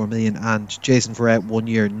 years, 24 million, and Jason Verrett, 1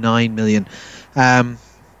 year, 9 million.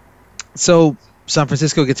 So San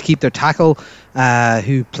Francisco get to keep their tackle,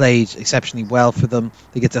 who played exceptionally well for them.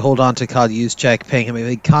 They get to hold on to Kyle Juszczyk, paying him a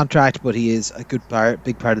big contract, but he is a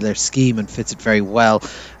big part of their scheme and fits it very well.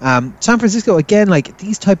 San Francisco, again, like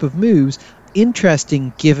these type of moves,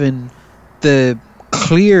 interesting given the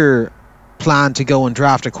clear plan to go and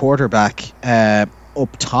draft a quarterback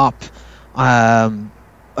up top.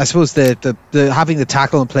 I suppose the having the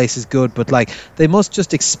tackle in place is good, but like they must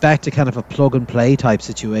just expect a kind of a plug and play type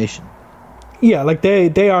situation. Yeah, like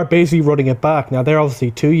they are basically running it back. Now they're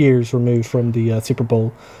obviously 2 years removed from the Super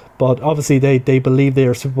Bowl, but obviously they believe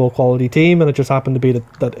they're a Super Bowl quality team, and it just happened to be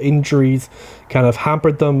that injuries kind of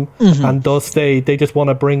hampered them, and thus they just want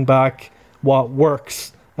to bring back what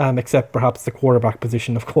works, except perhaps the quarterback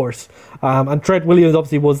position, of course. And Trent Williams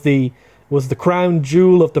obviously was the crown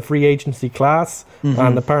jewel of the free agency class,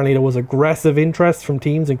 and apparently there was aggressive interest from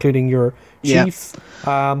teams, including your Chiefs.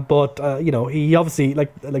 But he obviously,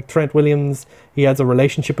 like Trent Williams, he has a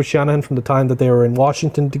relationship with Shanahan from the time that they were in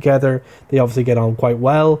Washington together. They obviously get on quite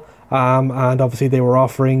well. And obviously they were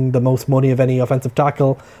offering the most money of any offensive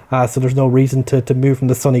tackle, so there's no reason to move from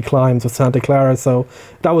the sunny climes of Santa Clara. So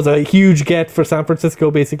that was a huge get for San Francisco.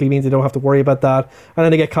 Basically means they don't have to worry about that. And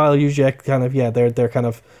then they get Kyle Juszczyk, kind of their kind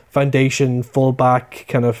of foundation fullback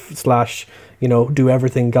kind of slash do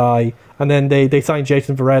everything guy. And then they signed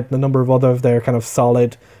Jason Verrett and a number of other of their kind of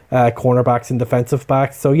solid cornerbacks and defensive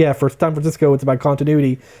backs. So yeah, for San Francisco it's about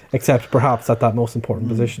continuity, except perhaps at that most important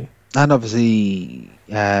position. And obviously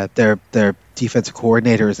their defensive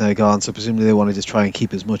coordinator is now gone, so presumably they want to just try and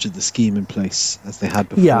keep as much of the scheme in place as they had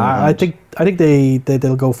before. Yeah, I think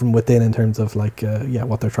they'll go from within in terms of what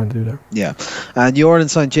they're trying to do there. Yeah, and New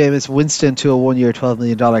Orleans signed Jameis Winston to a 1 year, $12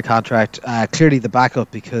 million contract. Clearly the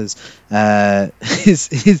backup, because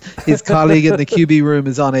his colleague in the QB room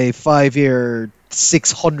is on a 5 year,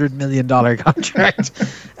 $600 million contract.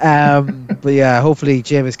 But yeah, hopefully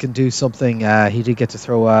Jameis can do something. He did get to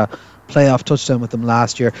throw a playoff touchdown with them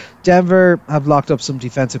last year. Denver have locked up some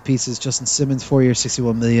defensive pieces. Justin Simmons, 4 years,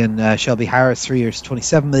 $61 million. Shelby Harris, 3 years,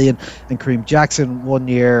 $27 million. And Kareem Jackson, 1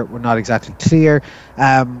 year. We're not exactly clear.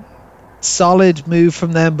 Solid move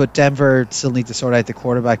from them, but Denver still need to sort out the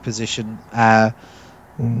quarterback position.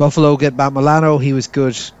 Buffalo get Matt Milano. He was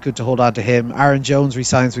good to hold on to him. Aaron Jones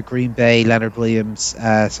resigns with Green Bay. Leonard Williams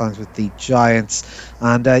signs with the Giants.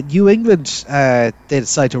 And New England, they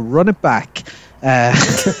decide to run it back.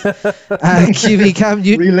 QB Cam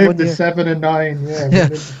Newton, relive the 7 and 9. Yeah,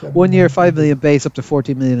 1 year, $5 million base, up to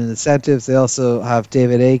 $14 million in incentives. They also have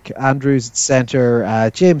David Andrews at center,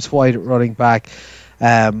 James White at running back.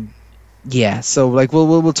 So like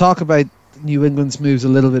we'll talk about New England's moves a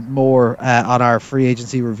little bit more on our free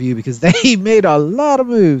agency review, because they made a lot of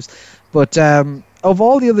moves. But of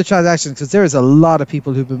all the other transactions, because there is a lot of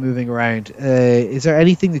people who've been moving around, is there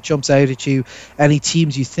anything that jumps out at you? Any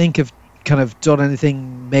teams you think have kind of done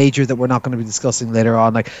anything major that we're not going to be discussing later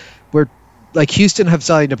on? Like Houston have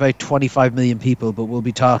signed about 25 million people, but we'll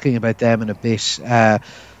be talking about them in a bit.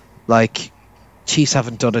 Like Chiefs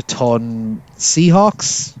haven't done a ton.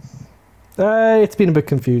 Seahawks? It's been a bit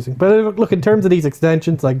confusing. But look, in terms of these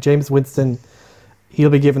extensions, like James Winston, he'll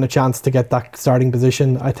be given a chance to get that starting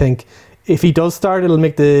position. I think if he does start, it'll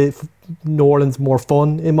make the New Orleans more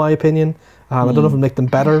fun, in my opinion. I don't know if it'll make them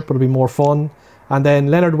better, but it'll be more fun. And then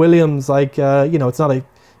Leonard Williams, like it's not a,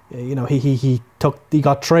 he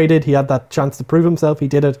got traded. He had that chance to prove himself. He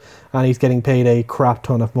did it, and he's getting paid a crap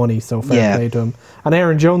ton of money. So fair play to him. And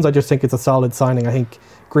Aaron Jones, I just think it's a solid signing. I think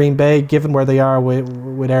Green Bay, given where they are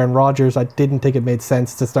with Aaron Rodgers, I didn't think it made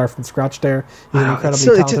sense to start from scratch there. He's an incredibly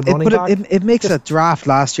talented running back. It makes that draft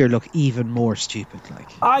last year look even more stupid. Like,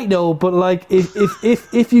 I know, but like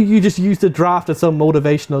if you just use the draft as some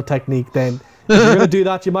motivational technique, then if you're going to do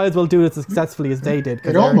that, you might as well do it as successfully as they did.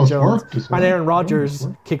 It almost worked as well. And Aaron Rodgers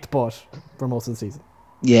kicked butt for most of the season.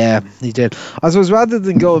 Yeah, he did. I suppose rather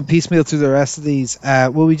than go and piecemeal through the rest of these,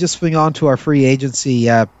 will we just swing on to our free agency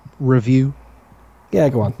review? Yeah,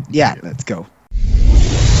 go on. Yeah, let's go.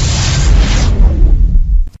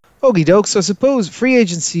 Okie doke. So I suppose free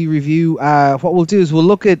agency review, what we'll do is we'll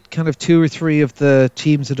look at kind of 2 or 3 of the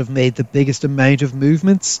teams that have made the biggest amount of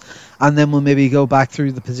movements, and then we'll maybe go back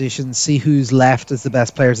through the positions, see who's left as the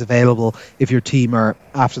best players available if your team are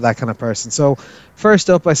after that kind of person. So first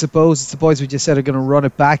up, I suppose, it's the boys we just said are going to run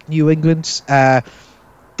it back, New England.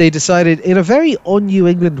 They decided in a very un-New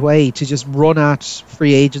England way to just run at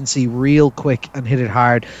free agency real quick and hit it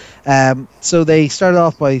hard. So they started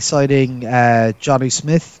off by signing Jonnu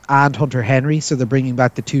Smith and Hunter Henry, so they're bringing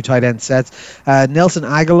back the 2 tight end sets. Nelson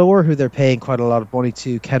Aguilar, who they're paying quite a lot of money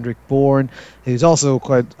to, Kendrick Bourne, who's also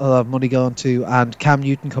quite a lot of money going to, and Cam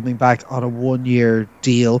Newton coming back on a 1-year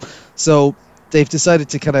deal. So they've decided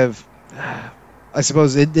to kind of... I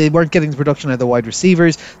suppose they weren't getting the production out of the wide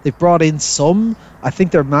receivers. They've brought in some. I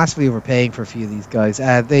think they're massively overpaying for a few of these guys.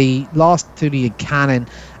 They lost Thuney and Cannon,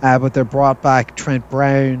 but they brought back Trent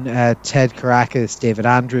Brown, Ted Caracas, David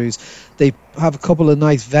Andrews. They have a couple of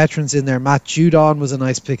nice veterans in there. Matt Judon was a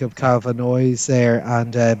nice pickup. Kyle Van Noyes there,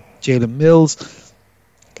 and Jalen Mills.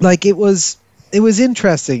 Like, it was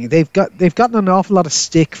interesting. They've gotten an awful lot of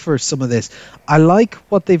stick for some of this. I like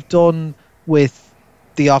what they've done with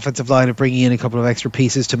the offensive line of bringing in a couple of extra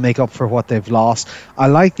pieces to make up for what they've lost. I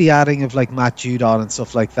like the adding of like Matt Judon and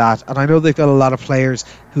stuff like that, and I know they've got a lot of players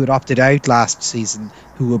who had opted out last season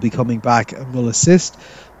who will be coming back and will assist,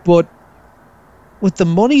 but with the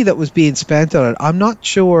money that was being spent on it, I'm not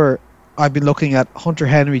sure. I've been looking at Hunter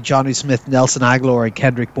Henry, Jonnu Smith, Nelson Aguilar and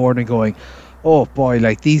Kendrick Bourne and going, oh boy,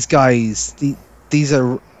 like these guys,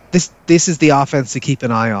 this is the offense to keep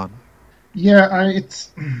an eye on. Yeah,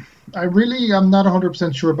 I really am not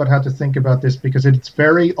 100% sure about how to think about this because it's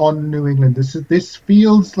very un-New England. This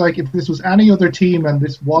feels like if this was any other team and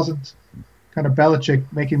this wasn't kind of Belichick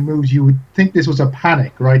making moves, you would think this was a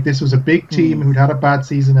panic, right? This was a big team who'd had a bad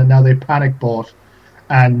season and now they panic bought,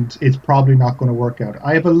 and it's probably not going to work out.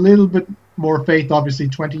 I have a little bit more faith. Obviously,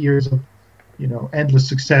 20 years of endless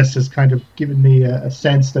success has kind of given me a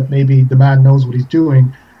sense that maybe the man knows what he's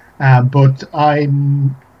doing, but I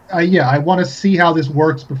want to see how this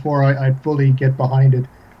works before I fully get behind it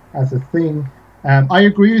as a thing. I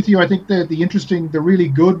agree with you. I think the really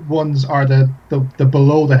good ones are the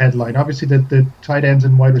below the headline. Obviously, the tight ends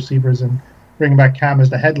and wide receivers and bringing back Cam as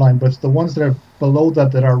the headline, but it's the ones that are below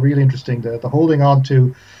that are really interesting. The holding on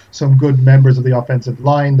to some good members of the offensive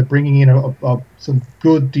line, the bringing in some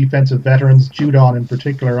good defensive veterans, Judon in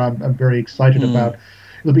particular, I'm very excited about.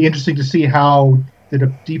 It'll be interesting to see how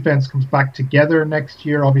the defense comes back together next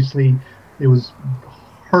year. Obviously, it was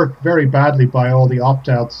hurt very badly by all the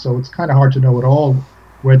opt-outs, so it's kind of hard to know at all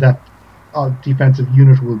where that defensive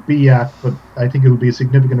unit will be at, but I think it will be a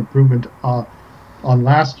significant improvement on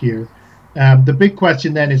last year. The big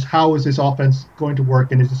question then is, how is this offense going to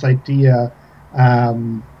work, and is this idea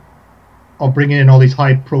of bringing in all these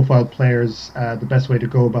high-profile players the best way to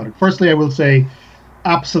go about it? Firstly, I will say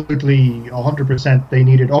absolutely 100% they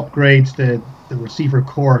needed upgrades. The receiver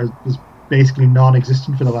core was basically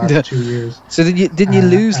non-existent for the last 2 years. So didn't you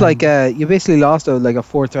lose you basically lost a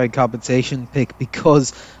 4th round compensation pick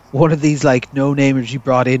because one of these no-namers you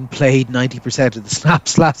brought in played 90% of the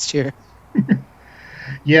snaps last year?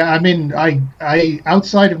 Yeah, I mean, I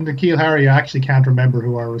outside of N'Keal Harry, I actually can't remember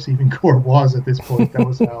who our receiving core was at this point. That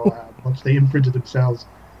was how much they imprinted themselves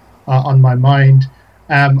on my mind.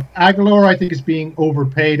 Aguilar, I think, is being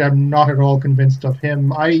overpaid. I'm not at all convinced of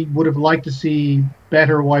him. I would have liked to see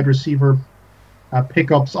better wide receiver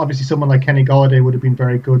pickups. Obviously, someone like Kenny Golladay would have been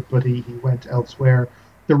very good, but he went elsewhere.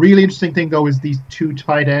 The really interesting thing, though, is these 2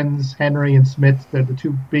 tight ends, Henry and Smith. They're the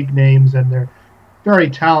 2 big names, and they're very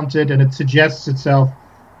talented, and it suggests itself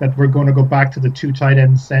that we're going to go back to the 2 tight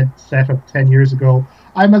end set of 10 years ago.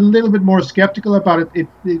 I'm a little bit more skeptical about it.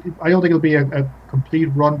 I don't think it'll be a complete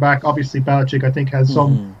run back. Obviously, Belichick, I think, has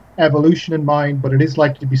some evolution in mind, but it is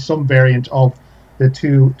likely to be some variant of the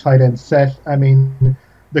 2 tight end set. I mean,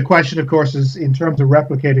 the question, of course, is in terms of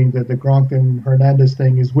replicating the Gronk and Hernandez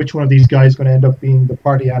thing, is which one of these guys going to end up being the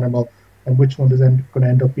party animal, and which one is going to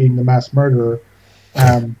end up being the mass murderer.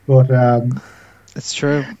 But it's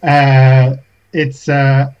true. It's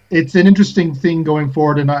an interesting thing going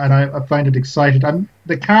forward, and I find it exciting.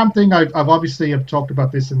 The Cam thing. I've obviously have talked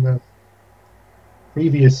about this in the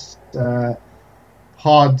previous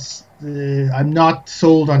pods. I'm not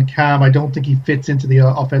sold on Cam. I don't think he fits into the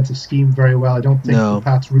offensive scheme very well. I don't think the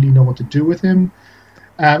Pats really know what to do with him.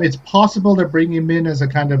 It's possible they're bringing him in as a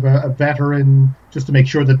kind of a veteran just to make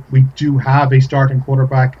sure that we do have a starting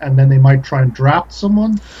quarterback, and then they might try and draft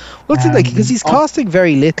someone. Well, it's like because he's costing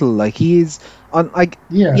very little. Like he is on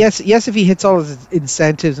yes, if he hits all of his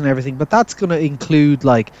incentives and everything, but that's going to include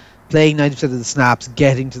like playing 90% of the snaps,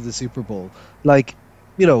 getting to the Super Bowl. Like,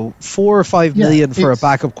 you know, $4 or $5 million for a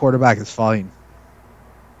backup quarterback is fine.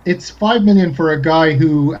 It's $5 million for a guy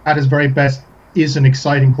who, at his very best, is an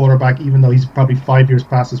exciting quarterback, even though he's probably 5 years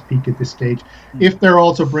past his peak at this stage. If they're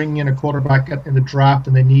also bringing in a quarterback in the draft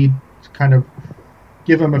and they need to kind of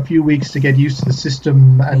give him a few weeks to get used to the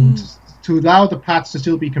system and to allow the Pats to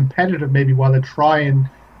still be competitive, maybe while they try and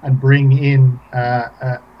bring in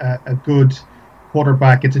a good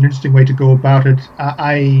quarterback, it's an interesting way to go about it.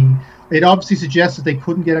 It obviously suggests that they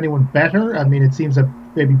couldn't get anyone better. I mean, it seems that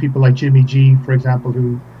maybe people like Jimmy G, for example,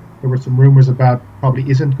 who there were some rumors about, probably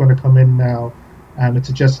isn't going to come in now. And it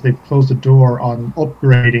suggests that they've closed the door on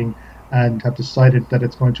upgrading and have decided that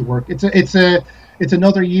it's going to work. It's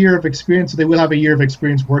another year of experience. So they will have a year of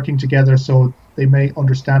experience working together, so they may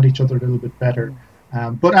understand each other a little bit better.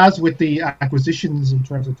 But as with the acquisitions in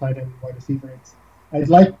terms of tight end and wide receiver,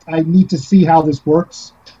 I need to see how this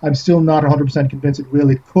works. I'm still not 100% convinced it will.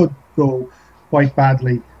 It could go quite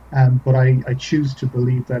badly, but I choose to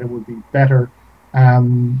believe that it will be better.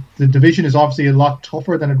 The division is obviously a lot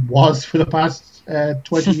tougher than it was for the past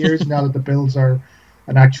 20 years now that the Bills are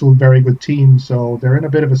an actual very good team. So they're in a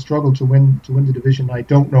bit of a struggle to win the division. I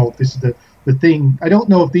don't know if this is the thing. I don't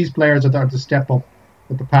know if these players are the step up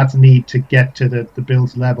that the Pats need to get to the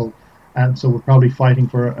Bills level. And so we're probably fighting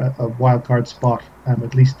for a wild card spot,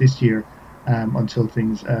 at least this year, until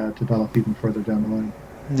things develop even further down the line.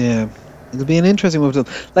 Yeah, it'll be an interesting move.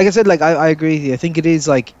 Like I said, like I agree with you. I think it is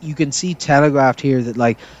like you can see telegraphed here that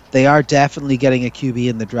like they are definitely getting a QB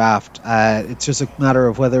in the draft. It's just a matter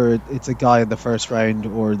of whether it's a guy in the first round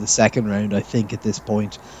or the second round, I think, at this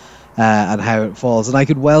point, and how it falls. And I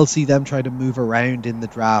could well see them try to move around in the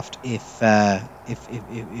draft if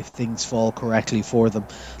things fall correctly for them.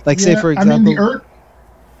 Like, say for example, I mean,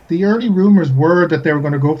 the early rumors were that they were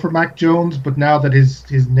going to go for Mac Jones, but now that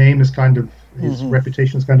his name is kind of, his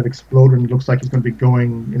reputation has kind of exploded and it looks like he's going to be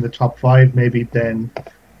going in the top 5 maybe, then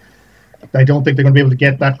I don't think they're going to be able to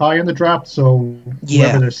get that high in the draft. So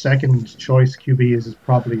whoever their second choice QB is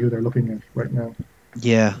probably who they're looking at right now.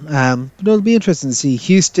 Yeah, but it'll be interesting to see.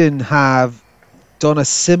 Houston have done a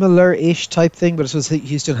similar-ish type thing, but I suppose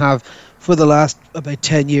Houston have, for the last about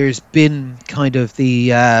 10 years, been kind of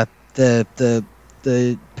the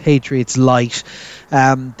Patriots light.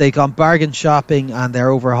 They gone bargain shopping and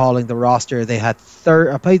they're overhauling the roster. They had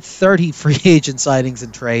about 30 free agent signings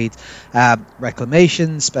and trades,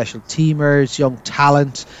 reclamations, special teamers, young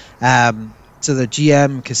talent. So the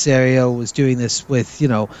GM Caserio was doing this with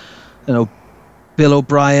Bill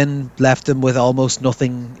O'Brien left them with almost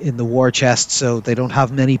nothing in the war chest, so they don't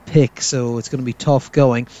have many picks, so it's going to be tough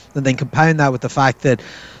going. And then compound that with the fact that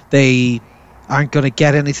they aren't going to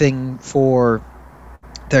get anything for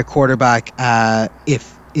their quarterback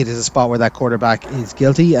if it is a spot where that quarterback is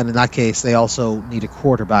guilty, and in that case they also need a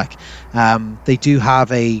quarterback. They do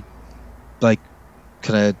have a kind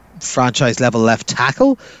of franchise level left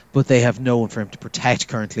tackle, but they have no one for him to protect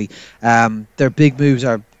currently. Their big moves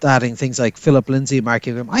are adding things like Philip Lindsay and Mark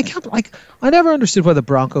Ingram. I never understood why the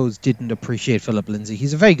Broncos didn't appreciate Philip Lindsay.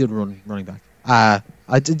 He's a very good running back.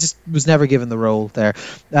 I just was never given the role there.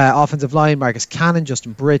 Offensive line: Marcus Cannon,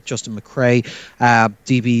 Justin Britt, Justin McCray,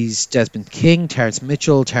 DBs: Desmond King, Terrence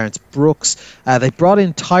Mitchell, Terrence Brooks. They brought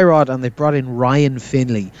in Tyrod and they brought in Ryan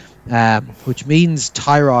Finley, which means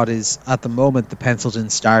Tyrod is at the moment the penciled in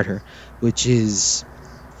starter, which is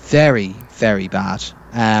very, very bad.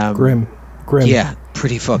 Grim. Yeah,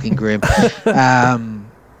 pretty fucking grim. And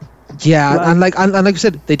like I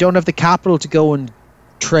said, they don't have the capital to go and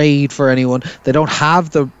trade for anyone. They don't have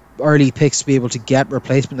the early picks to be able to get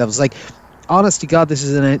replacement levels. Like, honest to God, this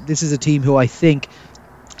is a team who I think,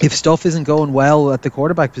 if stuff isn't going well at the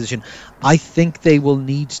quarterback position, I think they will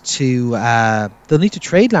need to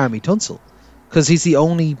trade Laramie Tunsil. because he's the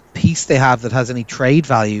only piece they have that has any trade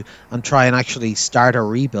value, and try and actually start a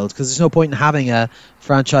rebuild, because there's no point in having a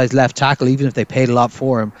franchise left tackle, even if they paid a lot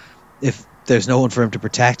for him, if there's no one for him to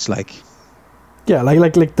protect. Like, yeah,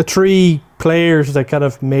 like the 3 players that kind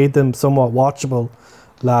of made them somewhat watchable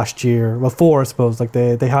last year. Well, 4, I suppose. Like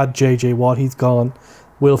they had JJ Watt, he's gone.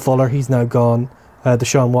 Will Fuller, he's now gone.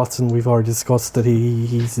 Deshaun Watson, we've already discussed that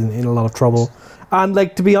he's in a lot of trouble. And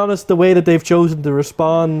like, to be honest, the way that they've chosen to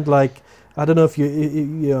respond, like, I don't know if you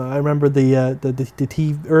know, I remember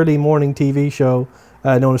the early morning TV show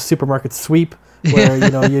known as Supermarket Sweep, where you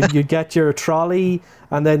know you get your trolley,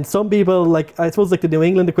 and then some people, like, I suppose like the New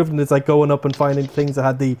England equivalent is like going up and finding things that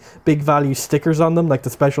had the big value stickers on them, like the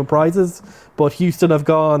special prizes. But Houston have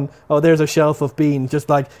gone, oh, there's a shelf of beans, just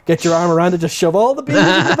like get your arm around it, just shove all the beans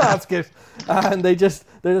in the basket, and they're just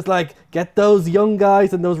like, get those young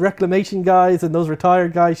guys and those reclamation guys and those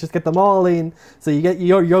retired guys, just get them all in. So you get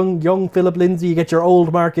your young Philip Lindsay, you get your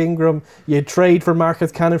old Mark Ingram, you trade for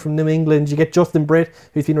Marcus Cannon from New England, you get Justin Britt,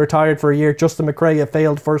 who's been retired for a year, Justin McCray, a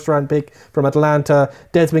failed first round pick from Atlanta,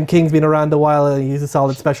 Desmond King's been around a while and he's a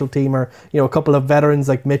solid special teamer, you know, a couple of veterans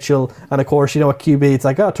like Mitchell, and of course, you know, at QB it's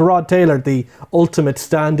like, oh, Tyrod Taylor, the ultimate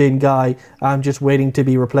stand-in guy, just waiting to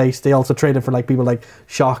be replaced. They also traded for like people like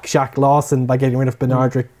Shaq Lawson by getting rid of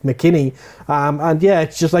Benardrick McKinney, and yeah,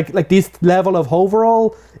 it's just like this level of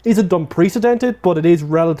overall isn't unprecedented, but it is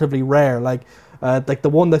relatively rare. Like the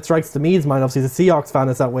one that strikes to me as mine, obviously, as a Seahawks fan,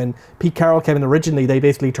 is that when Pete Carroll came in originally, they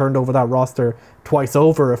basically turned over that roster twice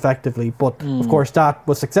over effectively. But of course, that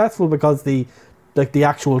was successful because the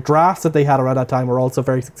actual drafts that they had around that time were also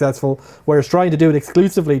very successful. Whereas trying to do it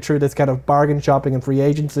exclusively through this kind of bargain shopping and free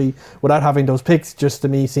agency without having those picks, just to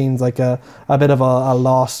me seems like a bit of a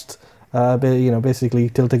lost, you know, basically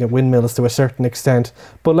tilting at windmills to a certain extent.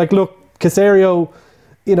 But like, look, Caserio,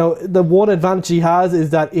 you know, the one advantage he has is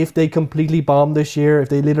that if they completely bomb this year, if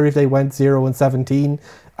they went 0-17,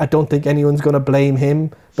 I don't think anyone's going to blame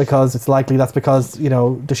him, because it's likely that's because, you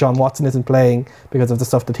know, Deshaun Watson isn't playing because of the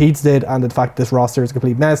stuff that Heeds did, and the fact this roster is a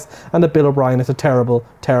complete mess, and that Bill O'Brien is a terrible,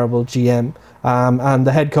 terrible GM. And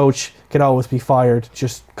the head coach can always be fired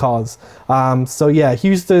just cause. So yeah,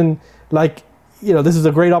 Houston, like, you know, this is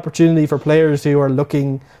a great opportunity for players who are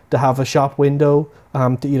looking to have a shop window,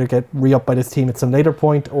 to either get re-upped by this team at some later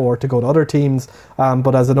point or to go to other teams.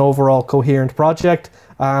 But as an overall coherent project,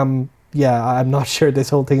 yeah, I'm not sure this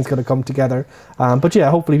whole thing's going to come together. But yeah,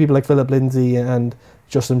 hopefully people like Philip Lindsay and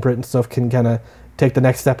Justin Britt and stuff can kind of take the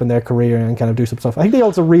next step in their career and kind of do some stuff. I think they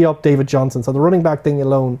also re-up David Johnson, so the running back thing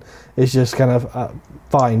alone is just kind of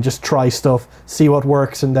fine. Just try stuff, see what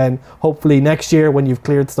works, and then hopefully next year when you've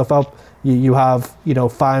cleared stuff up, you have, you know,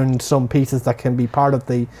 found some pieces that can be part of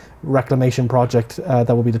the reclamation project that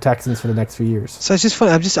will be the Texans for the next few years. So it's just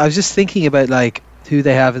funny. I was just thinking about like who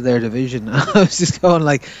they have in their division. I was just going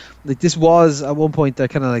like this was at one point they're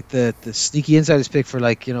kind of like the sneaky insiders pick for,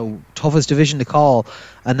 like, you know, toughest division to call,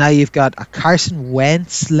 and now you've got a Carson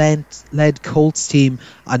Wentz led Colts team,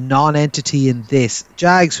 a non-entity in this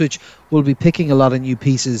Jags, which will be picking a lot of new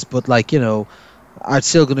pieces, but, like, you know, are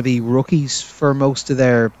still going to be rookies for most of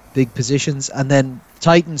their big positions, and then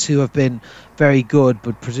Titans, who have been very good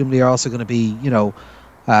but presumably are also going to be, you know,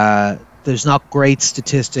 there's not great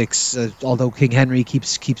statistics, although King Henry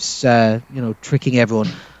keeps you know, tricking everyone.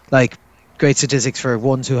 Like, great statistics for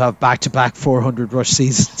ones who have back-to-back 400 rush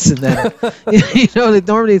seasons, and then you know, like,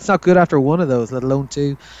 normally it's not good after one of those, let alone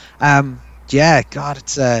two. Yeah, God,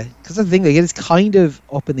 it's because the thing, like, it's kind of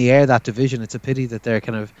up in the air, that division. It's a pity that they're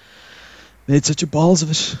kind of made such a balls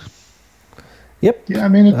of it. Yep. Yeah, I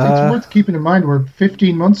mean, it's worth keeping in mind where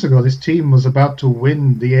 15 months ago this team was about to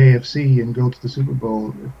win the AFC and go to the Super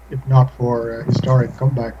Bowl, if not for a historic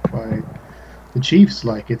comeback by the Chiefs.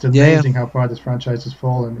 Like, it's amazing how far this franchise has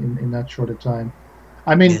fallen in that short a time.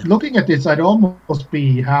 I mean, looking at this, I'd almost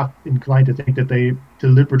be half inclined to think that they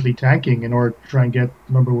deliberately tanking in order to try and get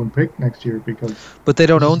number one pick next year, because but they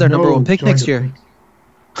don't own their number one pick next year.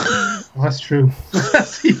 Well, that's true.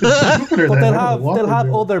 That's even stupider. But they'll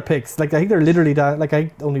have other picks. Like, I think they're literally down. Like,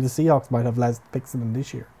 only the Seahawks might have less picks than them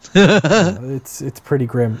this year. It's pretty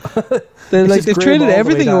grim. They've traded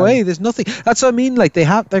everything away. There's nothing. That's what I mean. Like, they're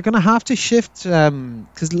going to have to shift,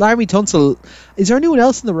 because Laramie Tunsil. Is there anyone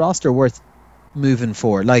else in the roster worth moving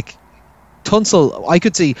for? Like, Tunsil, I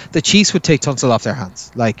could see the Chiefs would take Tunsil off their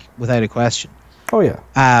hands, like, without a question. Oh yeah.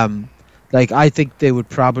 Like, I think they would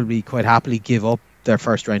probably quite happily give up their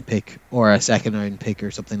first round pick or a second round pick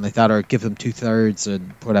or something like that, or give them 2/3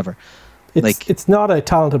 and whatever. It's not a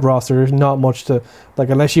talented roster. There's not much to, like,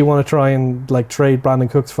 unless you want to try and, like, trade Brandon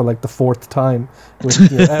Cooks for, like, the fourth time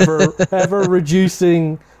with, you know, ever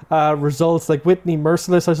reducing results. Like Whitney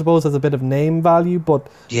Merciless, I suppose, has a bit of name value, but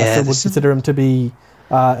I Yeah, still would consider him to be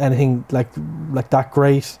anything like that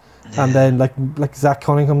great. And then like Zach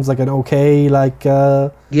Cunningham's like an okay he was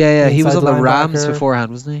on the inside Rams linebacker.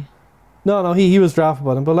 beforehand, wasn't he? No, he was drafted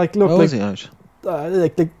by them. But like, look, Was he out?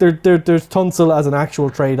 there's Tunsil as an actual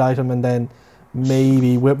trade item, and then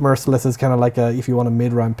maybe Whit Merciless is kind of like if you want a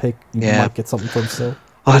mid-round pick, you might get something from. So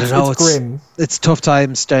I don't know. It's grim. It's tough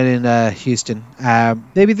times down in Houston.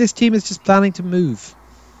 Maybe this team is just planning to move.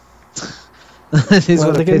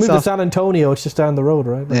 Well, they can move to San Antonio. It's just down the road,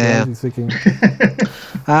 right? Yeah. Speaking.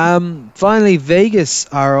 Finally, Vegas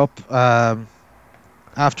are up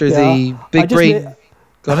after the big brain.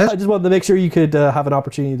 Go ahead. I just wanted to make sure you could have an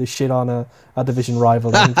opportunity to shit on a division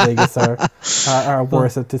rival. I think Vegas are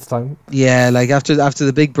worse at this time. Yeah, like after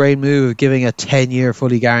the big brain move of giving a 10-year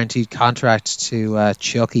fully guaranteed contract to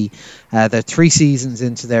Chucky, they're 3 seasons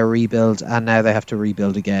into their rebuild, and now they have to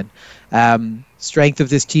rebuild again. Strength of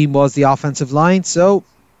this team was the offensive line, so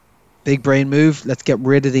big brain move. Let's get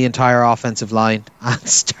rid of the entire offensive line and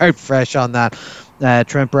start fresh on that.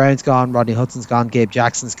 Trent Brown's gone, Rodney Hudson's gone, Gabe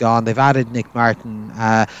Jackson's gone. They've added Nick Martin.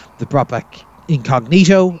 They brought back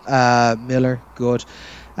Incognito, Miller, good.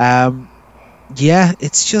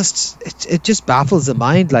 It's just it just baffles the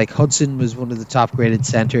mind. Like Hudson was one of the top graded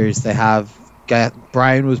centers they have.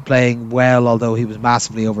 Brown was playing well, although he was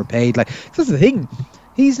massively overpaid. Like that's the thing.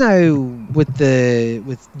 He's now with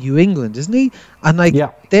New England, isn't he? And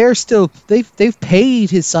they're still they've paid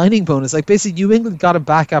his signing bonus. Like basically, New England got him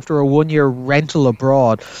back after a 1-year rental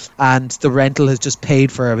abroad, and the rental has just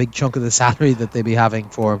paid for a big chunk of the salary that they'd be having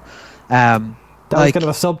for him. That was kind of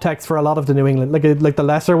a subtext for a lot of the New England, like the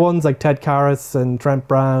lesser ones, like Ted Karras and Trent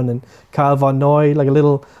Brown and Kyle Von Noy, like a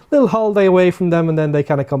little holiday away from them, and then they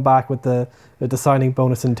kind of come back with the signing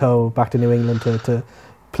bonus in tow back to New England to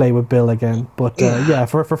play with Bill again. But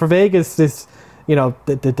for Vegas, this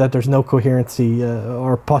that there's no coherency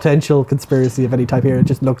or potential conspiracy of any type here. It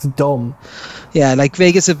just looks dumb. Yeah, like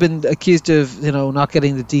Vegas have been accused of not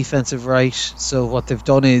getting the defensive right. So what they've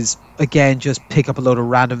done is again just pick up a load of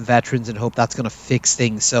random veterans and hope that's going to fix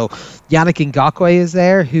things. So Yannick Ngakoue is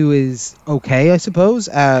there, who is okay, I suppose.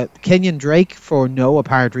 Kenyon Drake for no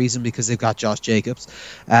apparent reason because they've got Josh Jacobs.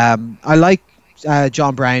 I like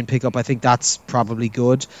John Brown pickup. I think that's probably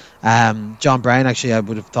good. John Brown actually I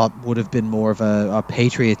would have thought would have been more of a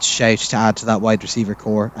Patriots shout to add to that wide receiver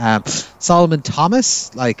core. Solomon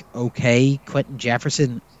Thomas, like okay. Quentin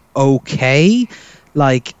Jefferson, okay.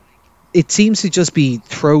 Like it seems to just be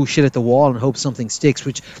throw shit at the wall and hope something sticks,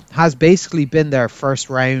 which has basically been their first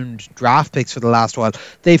round draft picks for the last while.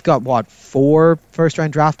 They've got 4 first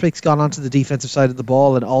round draft picks gone onto the defensive side of the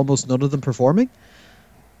ball and almost none of them performing.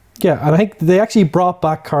 Yeah, and I think they actually brought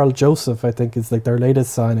back Carl Joseph, I think is like their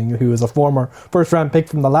latest signing, who was a former first round pick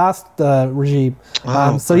from the last regime.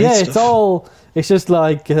 It's just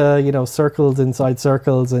like circles inside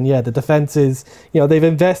circles, and the defense is they've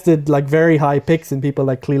invested like very high picks in people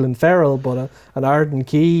like Cleveland Farrell, but an Arden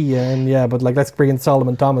Key, but like let's bring in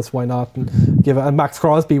Solomon Thomas, why not? And Max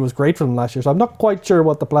Crosby was great for them last year, so I'm not quite sure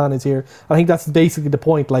what the plan is here. I think that's basically the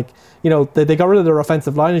point. Like they got rid of their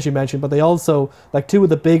offensive line as you mentioned, but they also like 2 of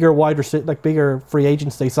the bigger free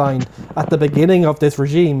agents they signed at the beginning of this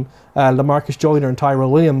regime, LaMarcus Joyner and Tyrell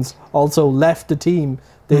Williams, also left the team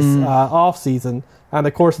this off season, and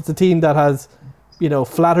of course it's a team that has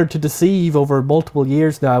flattered to deceive over multiple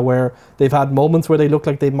years now, where they've had moments where they look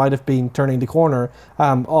like they might have been turning the corner,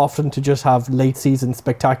 often to just have late season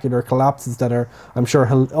spectacular collapses that are, I'm sure,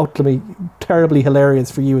 ultimately terribly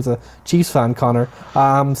hilarious for you as a Chiefs fan, Connor.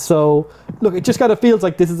 So look, it just kind of feels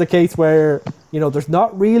like this is a case where there's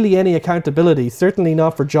not really any accountability, certainly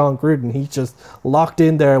not for John Gruden. He's just locked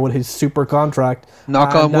in there with his super contract.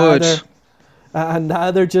 Knock on wood. And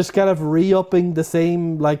now they're just kind of re-upping the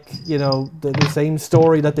same, the same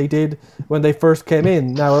story that they did when they first came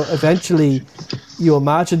in. Now, eventually, you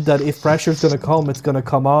imagine that if pressure's going to come, it's going to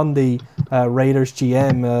come on the Raiders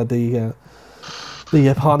GM, the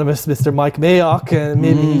eponymous Mr. Mike Mayock, and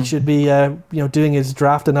maybe he should be, doing his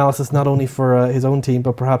draft analysis not only for his own team,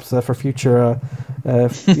 but perhaps for future,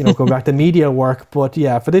 going back to media work. But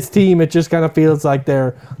yeah, for this team, it just kind of feels like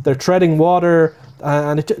they're treading water.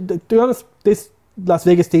 And to be honest, this Las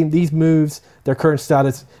Vegas team, these moves, their current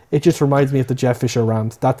status, it just reminds me of the Jeff Fisher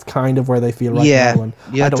Rams. That's kind of where they feel right now. And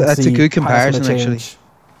that's a good comparison, actually.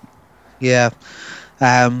 Yeah.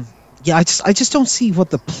 I just don't see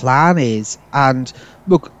what the plan is. And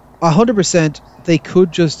look, 100%, they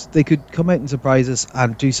could come out and surprise us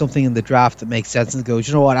and do something in the draft that makes sense and go,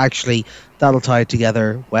 you know what, actually, that'll tie it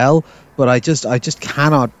together well. But I just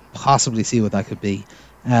cannot possibly see what that could be.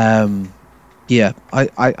 Yeah,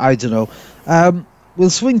 I don't know. We'll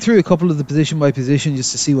swing through a couple of the position by position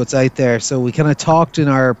just to see what's out there. So we kind of talked in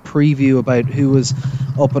our preview about who was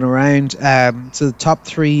up and around. So the top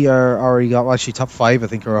three are already got. Well, actually, top five I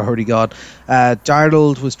think are already gone.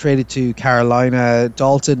 Darnold was traded to Carolina.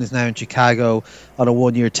 Dalton is now in Chicago on a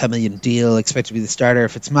 1 year, $10 million deal, expected to be the starter.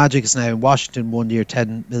 Fitzmagic is now in Washington, 1 year,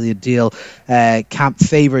 $10 million deal. Camp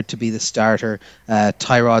favored to be the starter.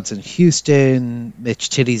 Tyrod's in Houston. Mitch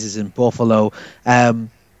Titties is in Buffalo.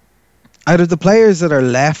 Out of the players that are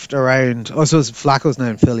left around, so Flacco's now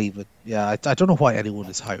in Philly, but yeah, I don't know why anyone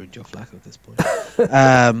is hiring Joe Flacco at this point.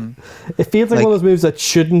 It feels like one of those moves that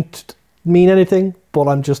shouldn't mean anything, but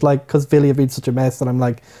I'm just like, because Philly have been such a mess, and I'm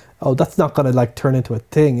like, oh, that's not going to like turn into a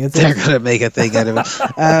thing, is it? They're going to make a thing out of it.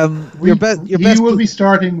 He will be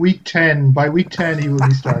starting week 10. By week 10, he will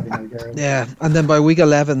be starting, I guarantee. Yeah, and then by week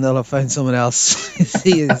 11, they'll have found someone else.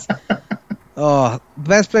 He is.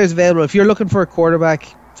 Best players available. If you're looking for a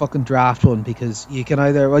quarterback, fucking draft one, because you can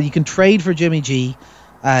you can trade for Jimmy G,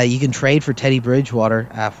 you can trade for Teddy Bridgewater.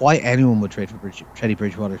 Why anyone would trade for Teddy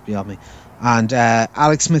Bridgewater is beyond me. And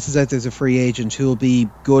Alex Smith is out there as a free agent who will be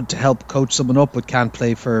good to help coach someone up, but can't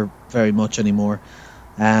play for very much anymore.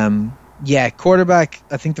 Quarterback,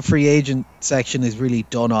 I think the free agent section is really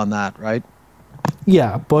done on that, right?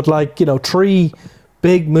 Yeah, but three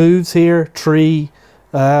big moves here, three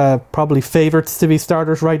probably favourites to be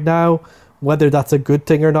starters right now. Whether that's a good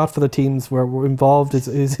thing or not for the teams where we're involved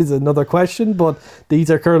is another question, but these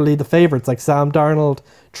are currently the favourites. Like Sam Darnold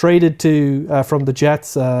traded to from the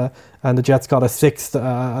Jets, and the Jets got a sixth,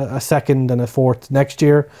 a second and a fourth next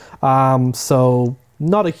year. So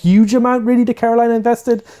not a huge amount really to Carolina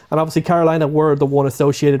invested, and obviously Carolina were the one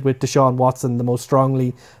associated with Deshaun Watson the most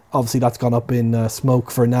strongly. Obviously that's gone up in smoke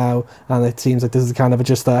for now, and it seems like this is kind of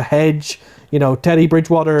just a hedge. Teddy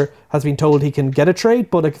Bridgewater has been told he can get a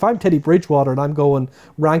trade, but if I'm Teddy Bridgewater and I'm going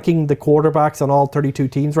ranking the quarterbacks on all 32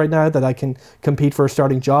 teams right now that I can compete for a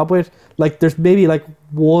starting job with, there's maybe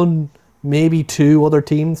one, maybe two other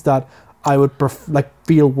teams that I would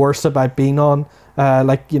feel worse about being on.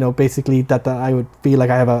 Basically that I would feel like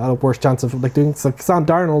I have a worse chance of doing. So Sam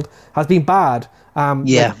Darnold has been bad.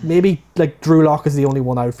 Maybe Drew Lock is the only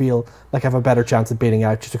one I would feel like I have a better chance of beating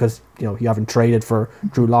out, just because you haven't traded for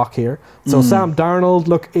Drew Lock here. So Sam Darnold,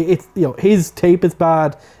 look, it's his tape is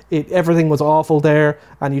bad. Everything was awful there,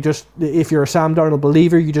 and if you're a Sam Darnold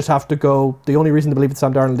believer, you just have to go. The only reason to believe in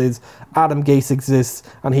Sam Darnold is Adam Gase exists,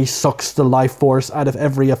 and he sucks the life force out of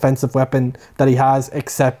every offensive weapon that he has,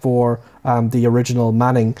 except for the original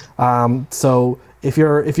Manning. So if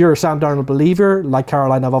you're a Sam Darnold believer, like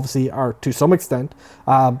Carolina obviously are to some extent,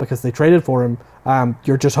 because they traded for him,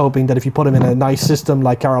 you're just hoping that if you put him in a nice system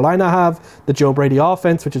like Carolina have, the Joe Brady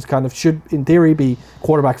offense, which is should in theory be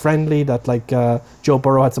quarterback friendly, that Joe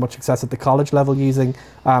Burrow had so much success at the college level using,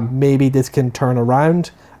 maybe this can turn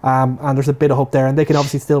around. And there's a bit of hope there, and they can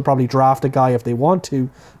obviously still probably draft a guy if they want to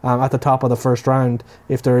at the top of the first round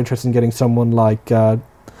if they're interested in getting someone like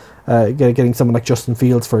Justin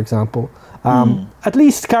Fields, for example. At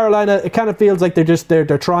least Carolina, it kind of feels like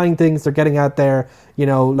they're trying things, they're getting out there,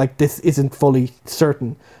 this isn't fully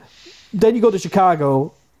certain. Then you go to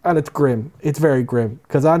Chicago and it's grim. It's very grim,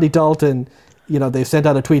 because Andy Dalton, they've sent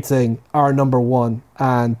out a tweet saying our number one,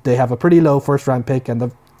 and they have a pretty low first round pick, and the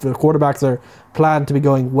quarterbacks are planned to be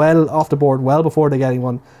going well off the board well before they get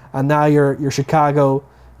anyone. And now you're Chicago,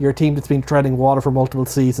 you're a team that's been treading water for multiple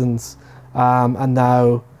seasons,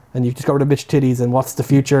 and you just got rid of Mitch Titties, and what's the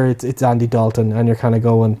future? It's Andy Dalton, and you're kind of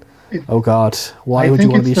going, oh God, why would you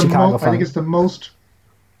want to be a Chicago fan? I think it's the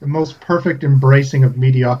most perfect embracing of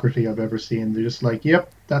mediocrity I've ever seen. They're just like,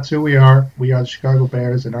 yep, that's who we are. We are the Chicago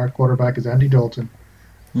Bears, and our quarterback is Andy Dalton.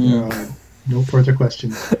 No further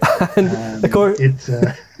questions. And of course,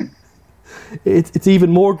 it's even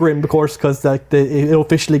more grim, of course, because it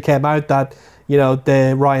officially came out that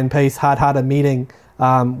the Ryan Pace had a meeting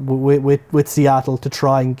with Seattle to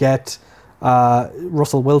try and get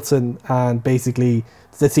Russell Wilson, and basically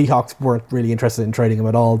the Seahawks weren't really interested in trading him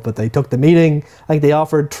at all, but they took the meeting. I think they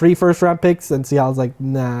offered 3 first-round picks, and Seattle's like,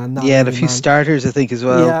 nah, not yeah, and really, a few man. starters, I think, as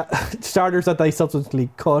well. Yeah, starters that they subsequently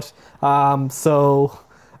cut. For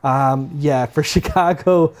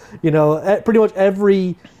Chicago, pretty much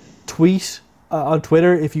every tweet on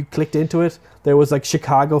Twitter, if you clicked into it, there was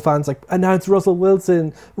Chicago fans announce Russell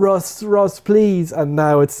Wilson, Russ, please. And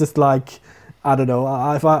now it's just I don't know.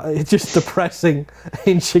 It's just depressing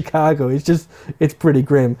in Chicago. It's pretty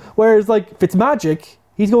grim. Whereas Fitzmagic,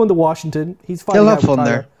 he's going to Washington. He's finding out fun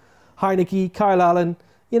there. Heineke, Kyle Allen.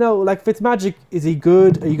 Fitzmagic, is he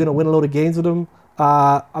good? Are you going to win a load of games with him?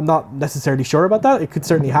 I'm not necessarily sure about that. It could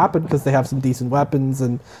certainly happen because they have some decent weapons,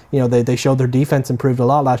 and they showed their defense improved a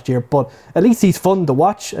lot last year. But at least he's fun to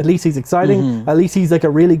watch. At least he's exciting. At least he's like a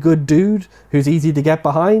really good dude who's easy to get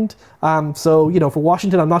behind. So for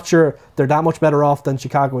Washington, I'm not sure they're that much better off than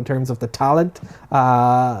Chicago in terms of the talent,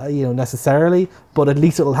 necessarily. But at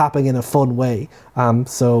least it'll happen in a fun way. And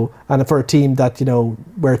for a team that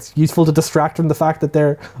where it's useful to distract from the fact that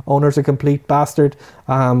their owner's a complete bastard.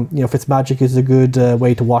 Fitzmagic is a good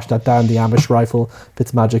way to wash that down. The Amish rifle,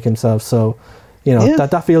 Fitzmagic himself. So,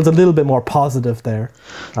 that feels a little bit more positive there.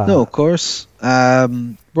 No, of course.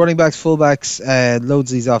 Running backs, fullbacks,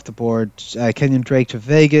 loads of these off the board. Kenyon Drake to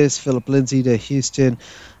Vegas, Philip Lindsay to Houston,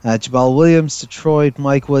 Jamal Williams, Detroit,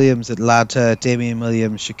 Mike Williams, Atlanta, Damian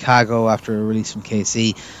Williams, Chicago after a release from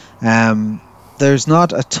KC. There's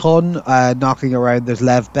not a ton knocking around. There's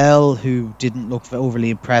Lev Bell, who didn't look overly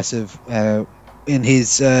impressive in his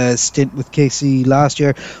stint with KC last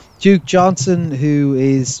year. Duke Johnson, who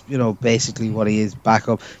is, basically what he is,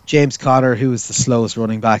 backup. James Conner, who is the slowest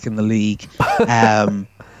running back in the league.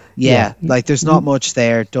 There's not much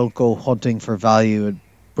there. Don't go hunting for value at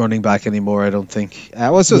running back anymore, I don't think.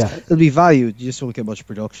 It'll be value. You just don't get much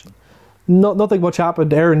production. Nothing much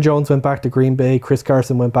happened. Aaron Jones went back to Green Bay. Chris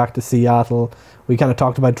Carson went back to Seattle. We kind of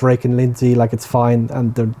talked about Drake and Lindsay, like it's fine.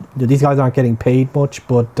 And these guys aren't getting paid much.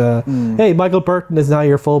 But hey, Michael Burton is now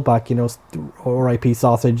your fullback. R.I.P.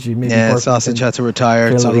 Sausage. Maybe Sausage had to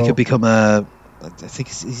retire, so he could become I think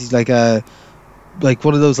he's like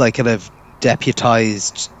one of those like kind of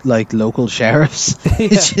deputized like local sheriffs.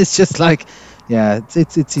 It's just like it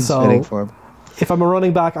seems fitting for him. If I'm a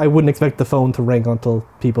running back, I wouldn't expect the phone to ring until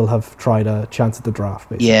people have tried a chance at the draft,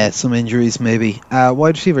 basically. Yeah, some injuries maybe.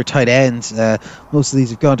 Wide receiver, tight ends. Most of these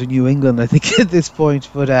have gone to New England, I think, at this point.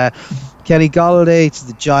 But Kenny Golladay to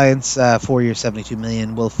the Giants, 4 year, $72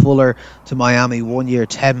 million. Will Fuller to Miami, 1 year,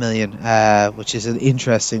 $10 million, which is an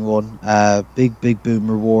interesting one. Big boom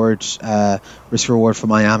reward, risk reward for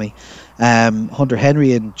Miami. Hunter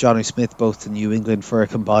Henry and Jonnu Smith both to New England for a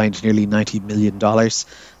combined nearly $90 million.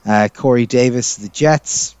 Corey Davis, the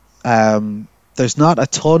Jets. There's not a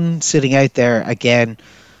ton sitting out there. Again,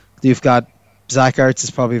 you've got Zach Ertz is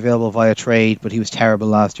probably available via trade, but he was terrible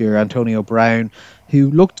last year. Antonio Brown, who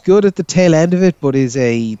looked good at the tail end of it, but is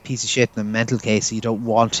a piece of shit in a mental case, so you don't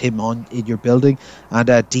want him in your building. And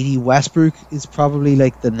D.D. Westbrook is probably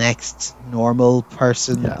like the next normal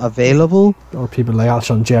person available. Or people like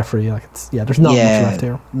Alshon Jeffrey. There's not much left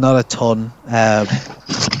here. Not a ton.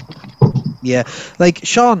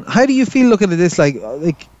 Sean, how do you feel looking at this? Like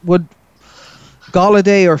would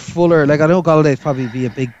Golladay or Fuller? Like, I know Golladay would probably be a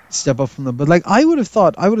big step up from them, but like I would have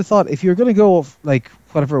thought if you're going to go like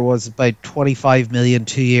whatever it was, about $25 million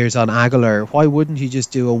 2 years on Aguilar, why wouldn't you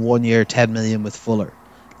just do a 1 year $10 million with Fuller?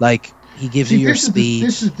 Like, he gives you your speed.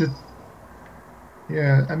 This is the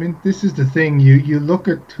thing. You look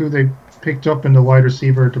at who they picked up in the wide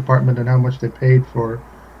receiver department and how much they paid for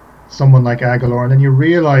someone like Aguilar, and then you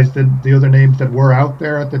realize that the other names that were out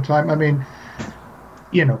there at the time. I mean,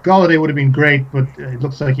 Golladay would have been great, but it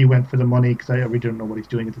looks like he went for the money because I really don't know what he's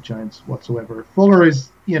doing at the Giants whatsoever. Fuller is,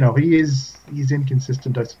 he's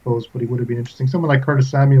inconsistent, I suppose, but he would have been interesting. Someone like Curtis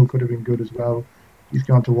Samuel could have been good as well. He's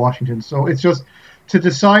gone to Washington. So it's just to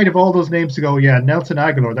decide of all those names to go, Nelson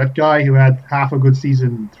Aguilar, that guy who had half a good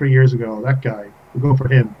season 3 years ago, that guy, we'll go for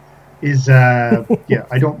him, is, I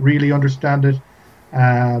don't really understand it.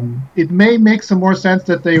 It may make some more sense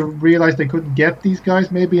that they realized they couldn't get these guys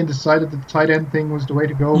maybe and decided that the tight end thing was the way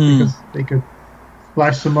to go because they could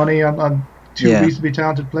splash some money on two reasonably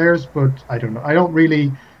talented players, but I don't know.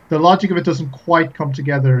 The logic of it doesn't quite come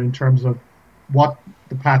together in terms of what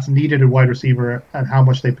the Pats needed a wide receiver and how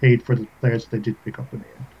much they paid for the players they did pick up in the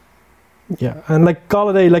end. Yeah, and like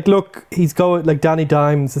Golladay, look, he's going like Danny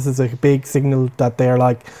Dimes. This is a big signal that they're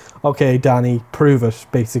like, okay, Danny, prove it,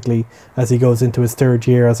 basically, as he goes into his third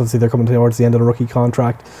year, as obviously they're coming towards the end of the rookie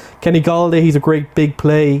contract. Kenny Golladay, he's a great big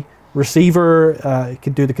play receiver, he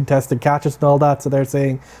can do the contested catches and all that, so they're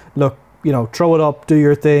saying, look, throw it up, do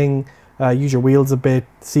your thing, use your wheels a bit,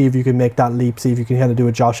 see if you can make that leap, see if you can kind of do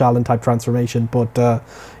a Josh Allen type transformation. But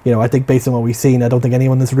I think based on what we've seen, I don't think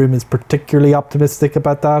anyone in this room is particularly optimistic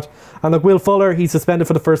about that. And look, Will Fuller, he's suspended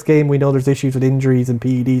for the first game. We know there's issues with injuries and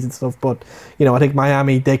PEDs and stuff, but I think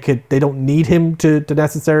Miami, they don't need him to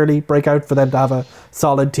necessarily break out for them to have a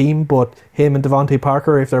solid team, but him and Devontae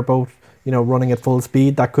Parker, if they're both running at full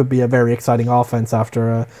speed, that could be a very exciting offense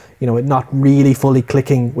after it not really fully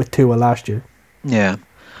clicking with Tua last year. Yeah.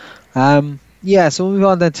 Yeah, so we'll move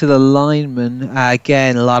on then to the linemen.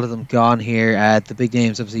 Again, a lot of them gone here. The big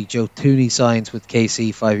names, obviously, Joe Tooney signs with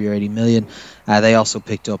KC, 5 year, 80 million. They also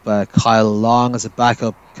picked up Kyle Long as a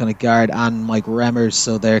backup kind of guard and Mike Remmers,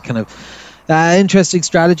 so they're kind of interesting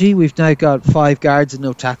strategy. We've now got 5 guards and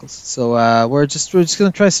no tackles, so we're just going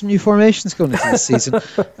to try some new formations going into this season.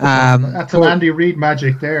 That's some Andy Reid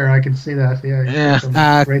magic there. I can see that. Yeah.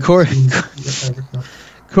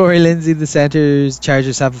 Corey Lindsay, the centres,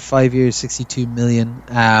 Chargers have 5 years, 62 million.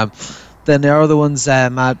 Then there are other ones.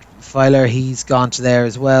 Matt Filer, he's gone to there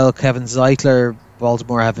as well. Kevin Zeitler,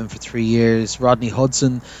 Baltimore have him for 3 years. Rodney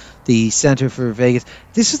Hudson, the centre for Vegas.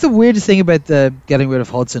 This is the weirdest thing about the getting rid of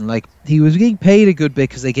Hudson. Like, he was getting paid a good bit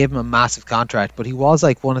because they gave him a massive contract, but he was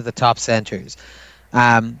like one of the top centres.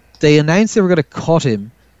 They announced they were going to cut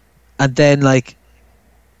him, and then like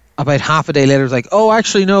about half a day later, it was like, oh,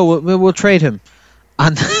 actually no, we'll trade him.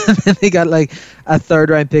 And then they got like a 3rd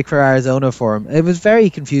round pick for Arizona for him. It was very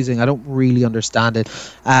confusing. I don't really understand it.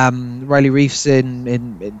 Riley Reif's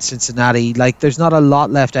in Cincinnati. Like, there's not a lot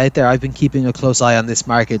left out there. I've been keeping a close eye on this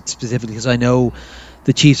market specifically because I know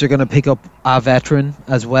the Chiefs are going to pick up a veteran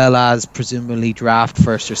as well as presumably draft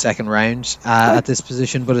 1st or 2nd round at this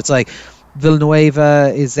position. But it's like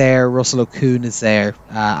Villanueva is there, Russell Okung is there,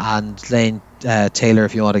 and Lane Taylor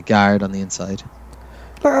if you want a guard on the inside.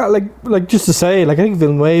 Like just to say, like, I think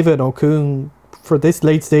Villanueva and Okung for this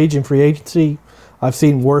late stage in free agency, I've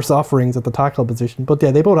seen worse offerings at the tackle position. But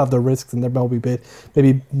yeah, they both have their risks and they're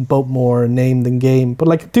maybe both more name than game. But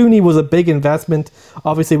like, Tooney was a big investment.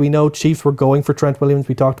 Obviously, we know Chiefs were going for Trent Williams.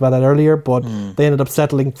 We talked about that earlier, but they ended up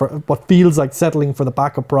settling for what feels like settling for the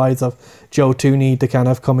backup prize of Joe Tooney to kind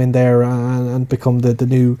of come in there and become the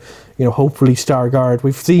new, hopefully star guard.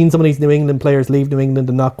 We've seen some of these New England players leave New England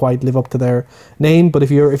and not quite live up to their name. But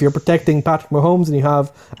if you're protecting Patrick Mahomes and you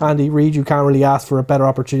have Andy Reid, you can't really ask for a better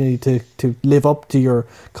opportunity to live up to your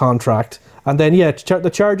contract. And then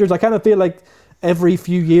the Chargers, I kind of feel like every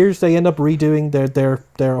few years they end up redoing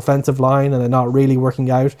their offensive line and they're not really working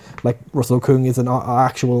out. Like Russell Okung is an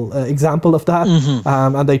actual example of that.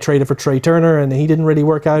 And they traded for Trey Turner and he didn't really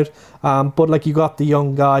work out. But like, you got the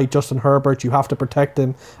young guy Justin Herbert, you have to protect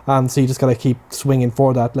him, so you just got to keep swinging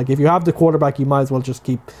for that. Like, if you have the quarterback, you might as well just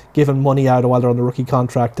keep giving money out while they're on the rookie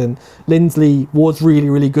contract. And Lindsley was really,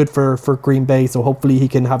 really good for Green Bay, so hopefully he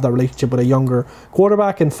can have that relationship with a younger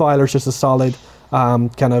quarterback. And Filer's just a solid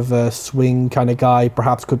kind of a swing kind of guy,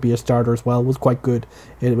 perhaps could be a starter as well, was quite good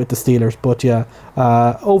with the Steelers. But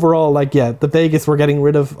overall, the Vegas were getting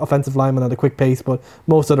rid of offensive linemen at a quick pace, but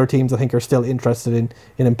most other teams I think are still interested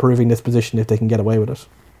in improving this position if they can get away with it.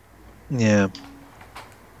 Yeah.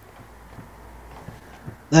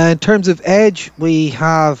 In terms of edge, we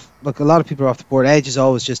have, a lot of people are off the board. Edge is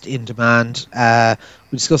always just in demand.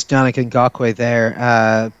 We discussed Yannick Ngakoue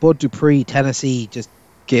there. Bud Dupree, Tennessee, just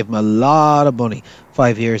gave him a lot of money,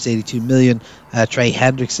 5 years, 82 million. Trey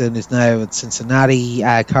Hendrickson is now at Cincinnati.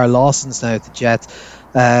 Carl Lawson's now at the Jets.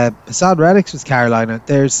 Hassan Reddick's with Carolina.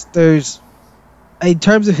 There's in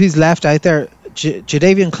terms of who's left out there,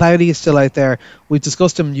 Jadeveon Clowney is still out there. We've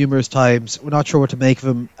discussed him numerous times. We're not sure what to make of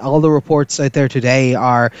him. All the reports out there today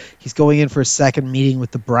are he's going in for a second meeting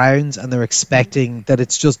with the Browns, and they're expecting that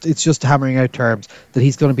it's just hammering out terms that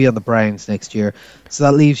he's going to be on the Browns next year. So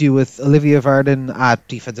that leaves you with Olivia Vernon at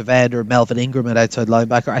defensive end or Melvin Ingram at outside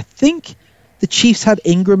linebacker. I think the Chiefs had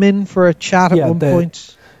Ingram in for a chat at one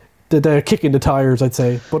point. They're kicking the tires, I'd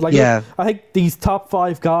say. But I think these top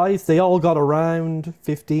 5 guys, they all got around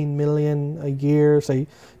 15 million a year, say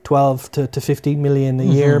 12 to 15 million a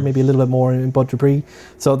year, maybe a little bit more in Bud Dupree.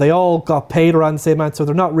 So they all got paid around the same amount, so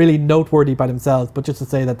they're not really noteworthy by themselves, but just to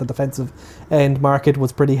say that the defensive end market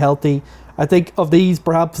was pretty healthy. I think of these,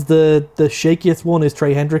 perhaps the shakiest one is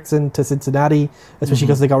Trey Hendrickson to Cincinnati, especially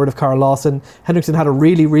because they got rid of Carl Lawson. Hendrickson had a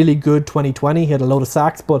really, really good 2020. He had a load of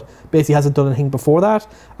sacks, but basically hasn't done anything before that.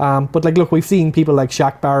 But we've seen people like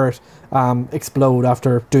Shaq Barrett explode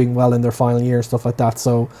after doing well in their final year and stuff like that.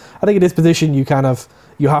 So I think in this position, you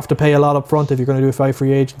have to pay a lot up front if you're going to do a 5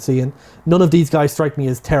 free agency, and none of these guys strike me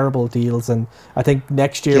as terrible deals. And I think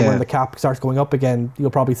next year when the cap starts going up again, you'll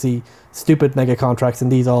probably see stupid mega contracts,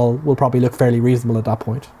 and these all will probably look fairly reasonable at that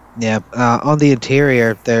point. Yeah, on the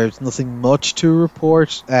interior, there's nothing much to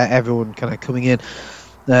report. Everyone kind of coming in.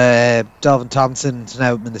 Dalvin Tomlinson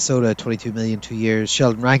now at Minnesota, 22 million, 2 years.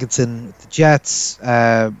 Sheldon Rankinson with the Jets.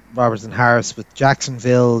 Robertson Harris with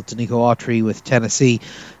Jacksonville. Danico Autry with Tennessee.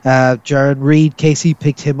 Jaron Reed, KC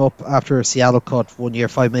picked him up after a Seattle cut, 1 year,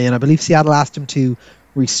 5 million. I believe Seattle asked him to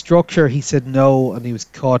restructure. He said no, and he was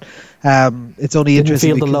cut. It's only Didn't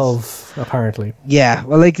interesting feel the because, love, apparently. yeah,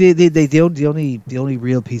 well, like the only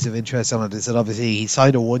real piece of interest on it is that obviously he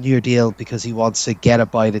signed a 1-year deal because he wants to get a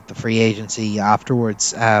bite at the free agency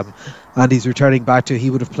afterwards. And he's returning back to, he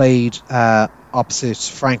would have played opposite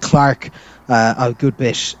Frank Clark a good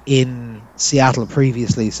bit in Seattle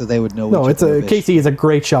previously, so they would know. No, KC is a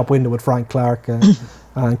great shop window with Frank Clark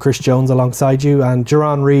and Chris Jones alongside you, and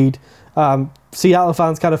Jerron Reed. Seattle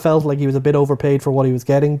fans kind of felt like he was a bit overpaid for what he was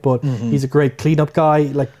getting, but he's a great cleanup guy,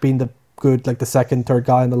 like being the good, like the second, third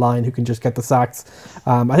guy on the line who can just get the sacks.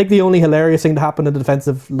 I think the only hilarious thing that happened in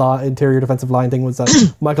the interior defensive line thing was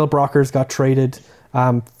that Michael Brockers got traded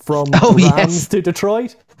from the Rams to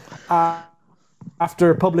Detroit.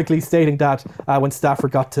 After publicly stating that when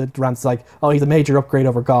Stafford got to Rams, like, oh, he's a major upgrade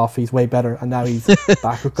over Goff, he's way better, and now he's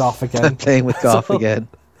back with Goff again. Playing with Goff again.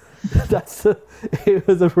 It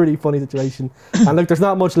was a pretty funny situation. And look, there's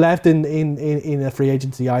not much left in a free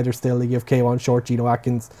agency either still. You have K'Wan Short, Geno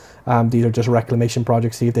Atkins. These are just reclamation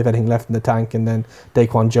projects, see if they have anything left in the tank, and then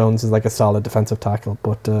Daquan Jones is like a solid defensive tackle.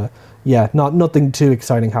 But nothing too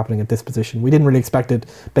exciting happening at this position. We didn't really expect it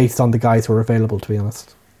based on the guys who were available, to be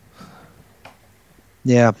honest.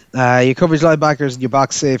 Yeah, your coverage linebackers and your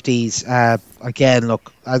box safeties. Again,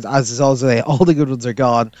 look, as is always say, all the good ones are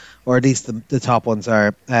gone, or at least the top ones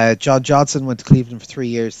are. John Johnson went to Cleveland for 3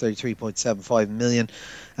 years, $33.75 million.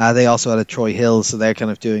 They also had a Troy Hill, so they're kind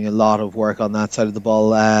of doing a lot of work on that side of the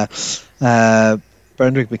ball.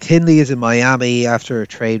 Broderick McKinley is in Miami after a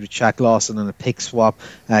trade with Shaq Lawson and a pick swap.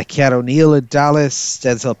 Keanu O'Neal in Dallas,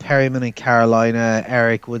 Denzel Perryman in Carolina,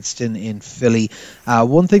 Eric Woodston in Philly.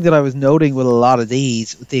 One thing that I was noting with a lot of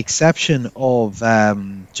these, with the exception of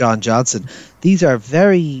John Johnson, these are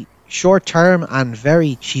very short-term and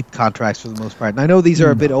very cheap contracts for the most part. And I know these are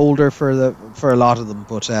a bit older for a lot of them,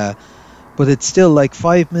 but it's still like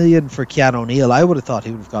 $5 million for Keanu O'Neal. I would have thought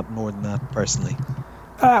he would have gotten more than that personally.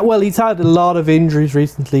 Well, he's had a lot of injuries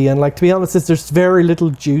recently, and like, to be honest, there's very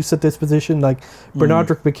little juice at this position. Like,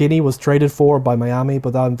 Broderick McKinney was traded for by Miami,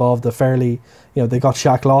 but that involved a fairly, they got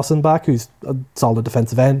Shaq Lawson back, who's a solid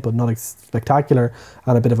defensive end, but not spectacular,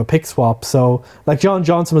 and a bit of a pick swap. So, like, John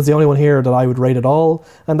Johnson was the only one here that I would rate at all.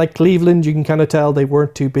 And like Cleveland, you can kind of tell they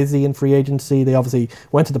weren't too busy in free agency. They obviously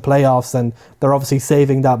went to the playoffs, and they're obviously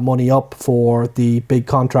saving that money up for the big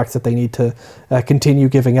contracts that they need to continue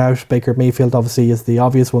giving out. Baker Mayfield obviously is the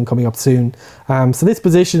obvious one coming up soon. So this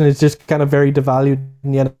position is just kind of very devalued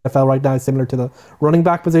in the NFL right now, similar to the running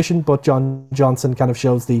back position, but John Johnson kind of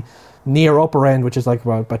shows the near upper end, which is like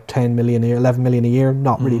about 10 million a year, 11 million a year.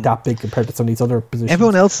 Not really that big compared to some of these other positions.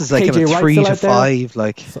 Everyone else is like kind of 3 to 5.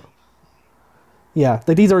 Like, so, yeah,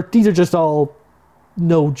 like these are just all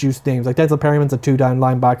no juice names. Like Denzel Perryman's a 2-down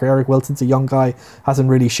linebacker. Eric Wilson's a young guy, hasn't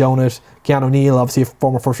really shown it. Keanu O'Neal, obviously a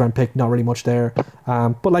former first-round pick, not really much there.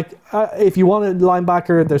 But like, if you want a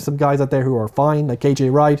linebacker, there's some guys out there who are fine. Like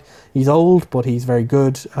KJ Wright, he's old, but he's very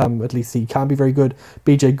good. At least he can be very good.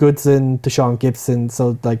 BJ Goodson, Deshaun Gibson.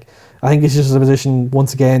 So like, I think it's just a position,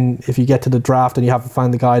 once again, if you get to the draft and you haven't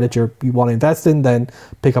found the guy that you want to invest in, then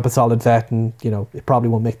pick up a solid vet, and it probably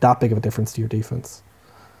won't make that big of a difference to your defense.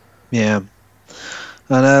 Yeah.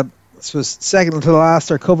 And I suppose second to last,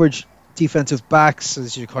 our coverage defensive backs,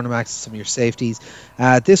 as your cornerbacks and some of your safeties.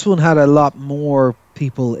 This one had a lot more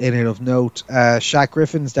people in it of note. Shaq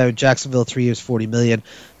Griffin's down in Jacksonville, 3 years, $40 million.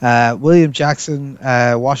 William Jackson,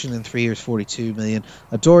 Washington, 3 years, $42 million.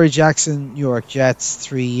 Adoree Jackson, New York Jets,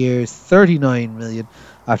 3 years, $39 million.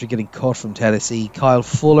 After getting cut from Tennessee. Kyle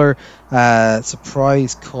Fuller,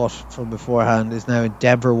 surprise cut from beforehand, is now in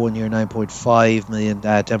Denver, 1 year, $9.5 million.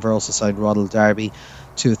 Denver also signed Ronald Darby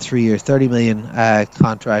to a 3 year, $30 million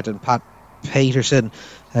contract. And Pat Peterson,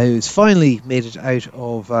 who's finally made it out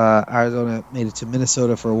of Arizona, made it to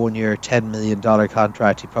Minnesota for a 1 year, $10 million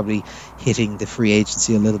contract. He probably hitting the free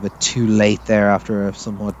agency a little bit too late there after a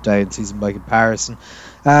somewhat down season by comparison.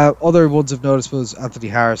 Other ones I've noticed was Anthony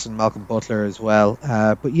Harrison, Malcolm Butler as well.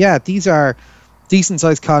 But yeah, these are decent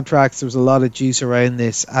sized contracts. There's a lot of juice around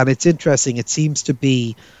this, and it's interesting. It seems to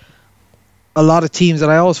be a lot of teams,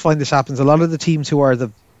 and I always find this happens, a lot of the teams who are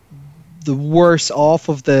the worse off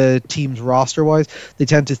of the teams roster wise, they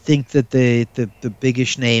tend to think that the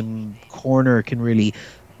biggish name corner can really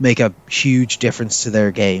make a huge difference to their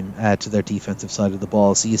game, to their defensive side of the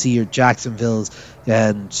ball. So you see your Jacksonvilles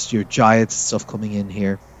and your Giants stuff coming in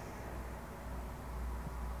here.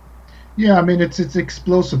 Yeah, I mean, it's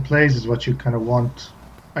explosive plays is what you kind of want.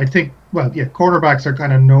 I think, well, yeah, cornerbacks are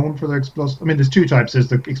kind of known for their explosive. I mean, there's two types. There's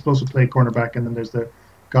the explosive play cornerback, and then there's the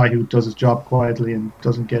guy who does his job quietly and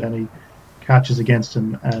doesn't get any catches against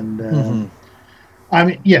him. And I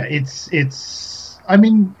mean, yeah, it's. I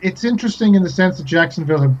mean, it's interesting in the sense that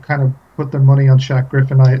Jacksonville have kind of put their money on Shaq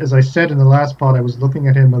Griffin. As I said in the last pod, I was looking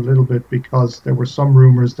at him a little bit because there were some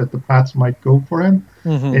rumors that the Pats might go for him.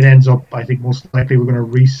 Mm-hmm. It ends up, I think, most likely we're going to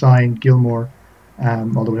re-sign Gilmore,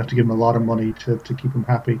 although we have to give him a lot of money to keep him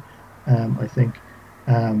happy, I think,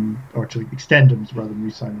 or to extend him rather than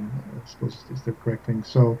re-sign him, I suppose is the correct thing.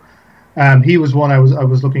 So he was one I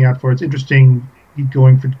was looking at for. It's interesting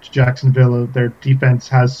going for Jacksonville. Their defense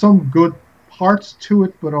has some good parts to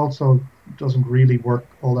it, but also doesn't really work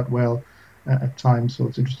all that well at times. So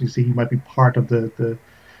it's interesting to see he might be part of the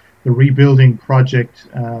rebuilding project.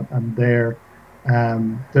 And there,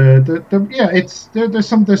 there's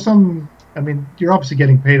some. I mean, you're obviously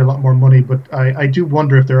getting paid a lot more money, but I do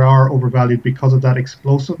wonder if there are overvalued because of that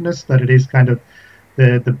explosiveness. That it is kind of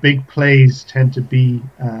the big plays tend to be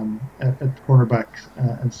at cornerback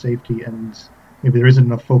and safety, and maybe there isn't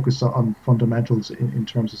enough focus on fundamentals in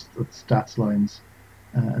terms of stats lines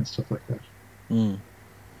and stuff like that. Mm.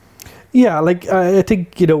 Yeah, like I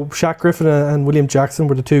think, Shaq Griffin and William Jackson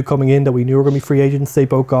were the two coming in that we knew were going to be free agents. They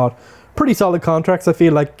both got pretty solid contracts. I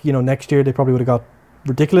feel like, next year they probably would have got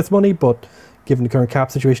ridiculous money, but given the current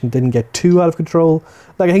cap situation, didn't get too out of control.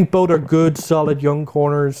 Like, I think both are good, solid young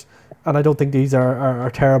corners, and I don't think these are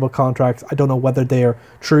terrible contracts. I don't know whether they are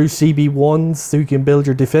true CB1s so you can build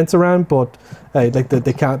your defense around, but they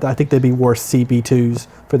can't. I think they'd be worse CB2s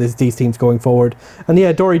for these teams going forward. And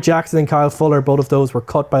yeah, Dory Jackson and Kyle Fuller, both of those were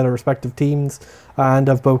cut by their respective teams, and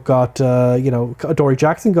have both got, Dory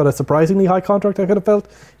Jackson got a surprisingly high contract. I could have felt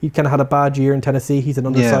he kind of had a bad year in Tennessee. He's an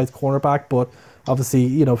undersized cornerback, but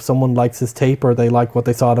obviously, if someone likes his tape or they like what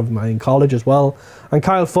they saw of him in college as well. And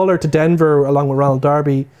Kyle Fuller to Denver along with Ronald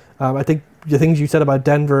Darby. I think the things you said about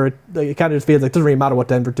Denver, it kind of just feels like it doesn't really matter what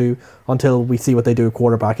Denver do until we see what they do at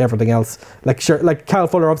quarterback. Everything else, like Kyle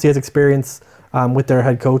Fuller obviously has experience with their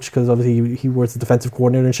head coach because obviously he was the defensive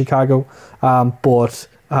coordinator in Chicago. But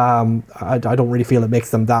I don't really feel it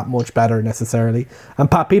makes them that much better necessarily.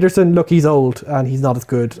 And Pat Peterson, look, he's old and he's not as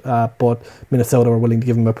good, but Minnesota were willing to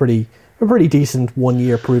give him a pretty decent 1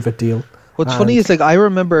 year prove it deal. What's funny is, like, I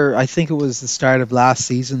remember, I think it was the start of last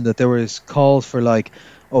season that there was calls for, like,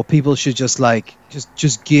 people should just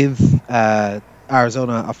give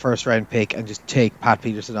Arizona a first round pick and just take Pat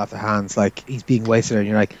Peterson off their hands, like he's being wasted. And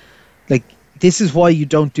you're like this is why you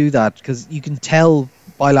don't do that, because you can tell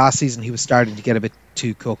by last season he was starting to get a bit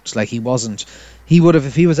too cooked. Like he would have,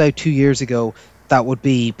 if he was out 2 years ago, that would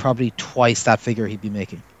be probably twice that figure he'd be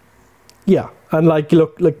making. Yeah, and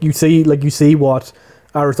you see what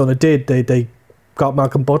Arizona did. They got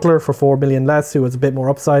Malcolm Butler for $4 million less, who was a bit more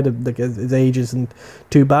upside. Like his age isn't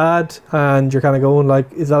too bad, and you're kind of going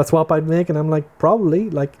like, is that a swap I'd make? And I'm like,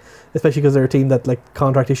 probably, like, especially because they're a team that like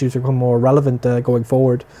contract issues become more relevant going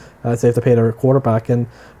forward. Say if they pay their quarterback. And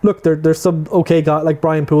look, there's some okay guy like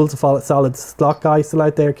Brian Poole's a solid slot guy still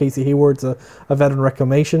out there. Casey Hayward's a veteran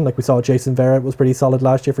reclamation. Like we saw Jason Verrett was pretty solid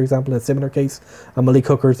last year, for example, in a similar case. And Malik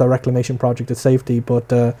Hooker's a reclamation project at safety.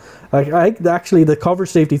 But I actually the coverage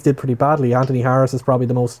safeties did pretty badly. Anthony Harris is probably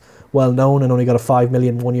the most well known and only got a $5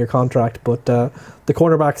 million 1 year contract. But the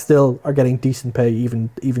cornerbacks still are getting decent pay,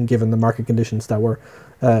 even given the market conditions that were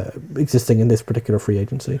existing in this particular free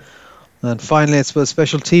agency. And finally, I suppose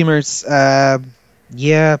special teamers.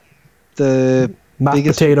 The Matt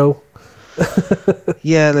biggest Potato.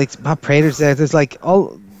 Yeah, like Matt Prater's there. There's like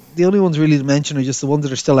the only ones really to mention are just the ones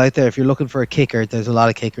that are still out there. If you're looking for a kicker, there's a lot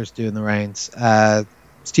of kickers doing the rounds.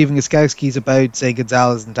 Stephen Gostkowski's about. Zay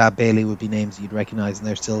Gonzalez and Dab Bailey would be names you'd recognise, and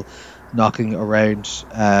they're still knocking around.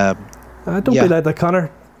 Don't be like that,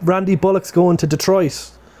 Connor. Randy Bullock's going to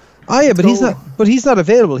Detroit. But he's not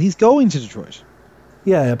available. He's going to Detroit.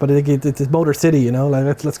 Yeah, but it's Motor City,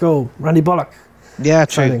 like let's go, Randy Bullock. Yeah,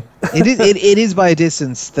 true. It is by a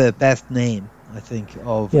distance the best name, I think,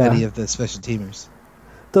 of any of the special teamers.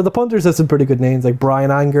 The punters have some pretty good names like Brian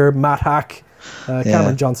Anger, Matt Hack,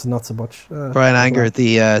 Cameron Johnson, not so much. Brian Anger,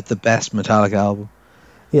 the best Metallica album.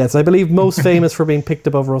 Yes, I believe most famous for being picked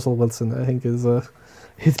above Russell Wilson, I think, is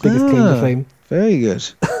his biggest claim to fame. Very good.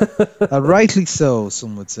 Rightly so,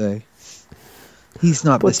 some would say. He's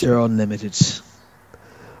not Mr. Unlimited.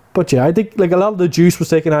 But yeah, I think like a lot of the juice was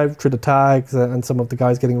taken out through the tags and some of the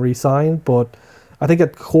guys getting re-signed. But I think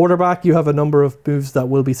at quarterback you have a number of moves that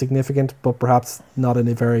will be significant, but perhaps not in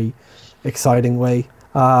a very exciting way.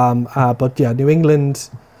 But yeah, New England,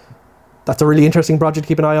 that's a really interesting project to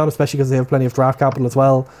keep an eye on, especially because they have plenty of draft capital as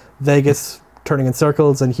well. Vegas turning in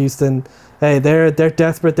circles, and Houston, hey, they're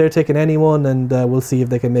desperate. They're taking anyone, and we'll see if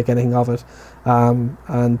they can make anything of it. And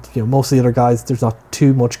most of the other guys, there's not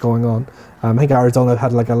too much going on. I think Arizona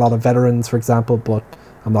had like a lot of veterans, for example, but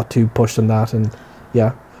I'm not too pushed on that. And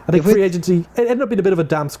yeah, I think free agency, it ended up being a bit of a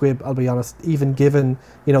damn squib, I'll be honest, even given,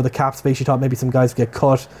 the cap space. You thought maybe some guys would get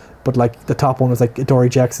cut, but like the top one was like Dory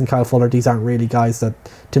Jackson, Kyle Fuller. These aren't really guys that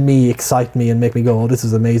to me excite me and make me go, oh, this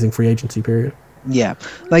is amazing free agency period. Yeah,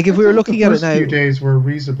 like if we were looking at it now, the first few days were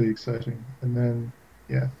reasonably exciting, and then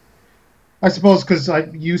I suppose because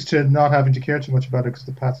I'm used to not having to care too much about it because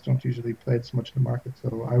the Pats don't usually play so much in the market.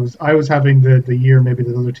 So I was having the year maybe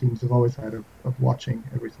that other teams have always had of watching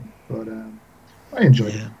everything, but I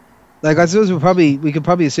enjoyed it. Like I suppose we could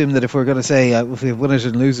probably assume that if we're going to say if we have winners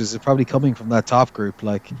and losers, it's probably coming from that top group.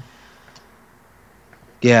 Like,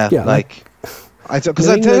 like. Because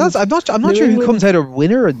I'm not sure who comes out a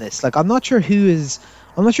winner in this. Like I'm not sure who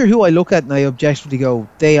I look at and I objectively go,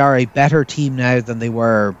 they are a better team now than they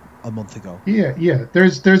were a month ago. Yeah.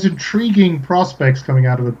 There's intriguing prospects coming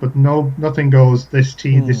out of it, but nothing goes. This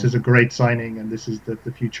team, this is a great signing, and this is the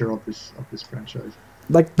future of this franchise.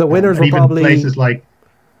 Like the winners were probably places like.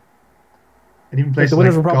 And even places like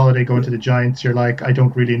Galladay going to the Giants, you're like, I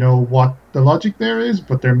don't really know what the logic there is,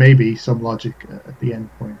 but there may be some logic at the end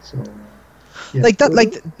point. So. Yeah. Like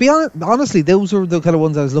that, honestly, those are the kind of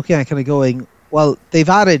ones I was looking at, kind of going, well, they've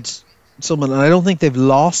added someone, and I don't think they've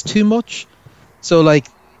lost too much. So, like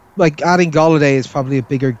adding Galladay is probably a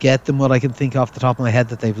bigger get than what I can think off the top of my head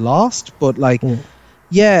that they've lost. But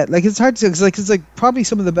it's hard to say, because probably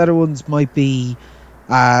some of the better ones might be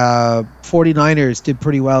 49ers did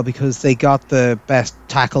pretty well because they got the best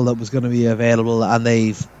tackle that was going to be available, and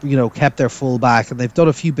they've kept their fullback, and they've done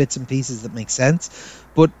a few bits and pieces that make sense,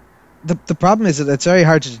 but. The problem is that it's very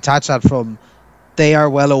hard to detach that from they are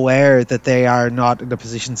well aware that they are not in a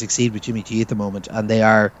position to succeed with Jimmy G at the moment, and they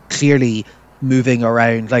are clearly moving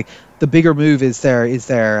around. Like the bigger move is their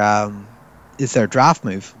draft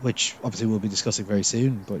move, which obviously we'll be discussing very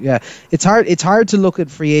soon. But yeah, it's hard to look at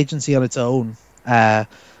free agency on its own. But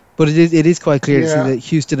it is quite clear to see that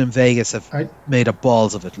Houston and Vegas have made a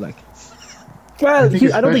balls of it. Like. Well,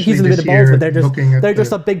 I don't think Houston made a balls, but they're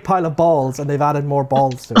just a big pile of balls, and they've added more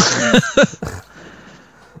balls to it.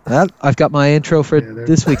 Well, I've got my intro for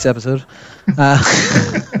this week's episode. I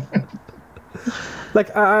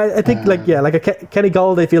think Kenny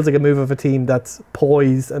Galladay feels like a move of a team that's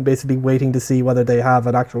poised and basically waiting to see whether they have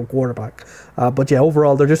an actual quarterback. But yeah,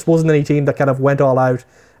 overall, there just wasn't any team that kind of went all out.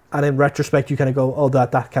 And in retrospect, you kind of go, oh,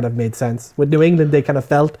 that kind of made sense. With New England, they kind of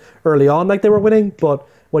felt early on like they were winning, but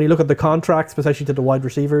when you look at the contracts, especially to the wide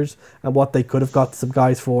receivers and what they could have got some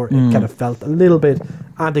guys for, it kind of felt a little bit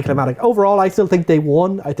anticlimactic. Overall, I still think they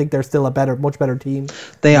won. I think they're still much better team.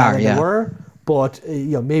 They were. But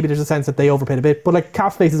maybe there's a sense that they overpaid a bit. But like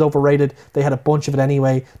cap space is overrated. They had a bunch of it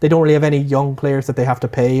anyway. They don't really have any young players that they have to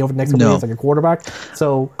pay over the next couple of years, like a quarterback.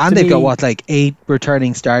 So they've got 8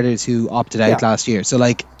 returning starters who opted out last year. So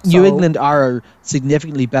New England are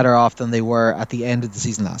significantly better off than they were at the end of the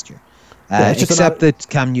season last year. Except that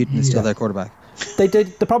Cam Newton is still their quarterback. They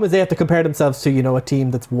did. The problem is they have to compare themselves to a team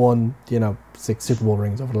that's won 6 Super Bowl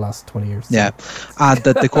rings over the last 20 years. Yeah, and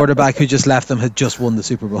that the quarterback who just left them had just won the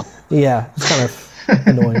Super Bowl. Yeah, it's kind of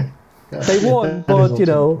annoying. They won, but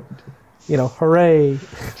hooray!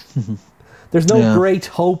 There's no great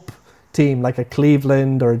hope team like a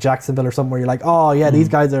Cleveland or a Jacksonville or somewhere. You're like, oh yeah, these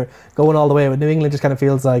guys are going all the way. But New England just kind of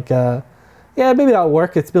feels like. Yeah, maybe that'll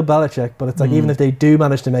work. It's Bill Belichick, but it's like even if they do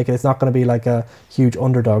manage to make it, it's not going to be like a huge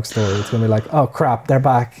underdog story. It's going to be like, oh crap, they're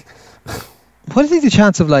back. What do you think the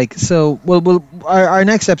chance of our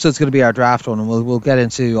next episode is going to be our draft one, and we'll get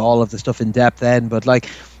into all of the stuff in depth then. But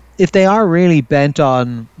if they are really bent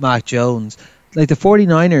on Mac Jones, the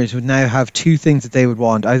 49ers would now have 2 things that they would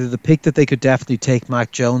want: either the pick that they could definitely take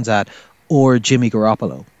Mac Jones at, or Jimmy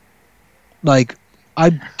Garoppolo.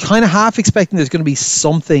 I'm kind of half expecting there's going to be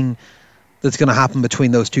something that's going to happen between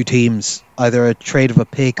those 2 teams, either a trade of a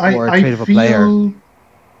pick or a trade of a player.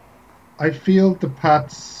 I feel the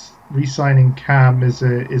Pats re-signing Cam is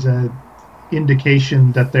a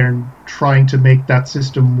indication that they're trying to make that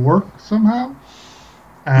system work somehow.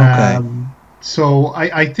 Okay. So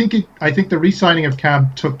I think the re-signing of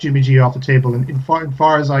Cam took Jimmy G off the table, and in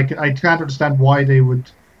far as I can't understand why they would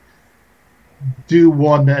do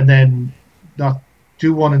one and then not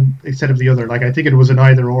do one instead of the other. I think it was an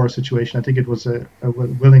either-or situation. I think it was a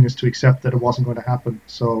willingness to accept that it wasn't going to happen.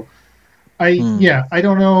 So, I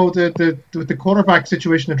don't know. The quarterback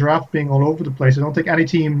situation, the draft being all over the place, I don't think any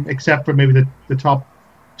team, except for maybe the top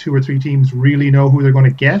 2 or 3 teams, really know who they're going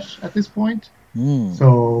to get at this point.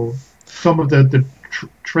 So, some of the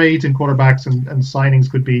trades in quarterbacks and signings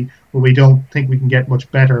could be, well, we don't think we can get much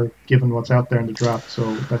better given what's out there in the draft,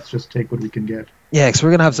 so let's just take what we can get. Yeah, because we're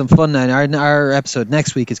going to have some fun now. Our episode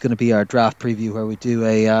next week is going to be our draft preview, where we do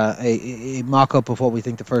a mock-up of what we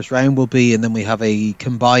think the first round will be, and then we have a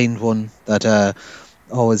combined one that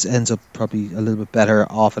always ends up probably a little bit better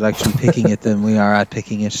off at actually picking it than we are at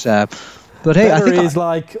picking it. But hey, I think is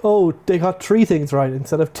like, oh, they got 3 things right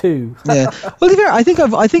instead of 2. Yeah. Well, to be fair, I think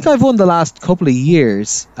I've won the last couple of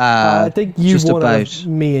years. I think you won about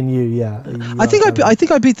me and you. Yeah. I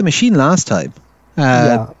think I beat the machine last time.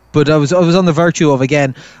 Yeah. But I was on the virtue of,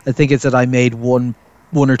 again, I think it's that I made one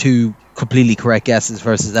or two completely correct guesses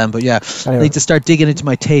versus them. But yeah, anyway. I need to start digging into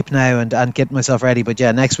my tape now and get myself ready. But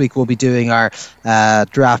yeah, next week we'll be doing our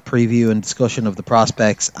draft preview and discussion of the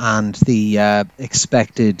prospects and the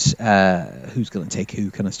expected who's going to take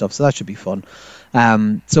who kind of stuff. So that should be fun.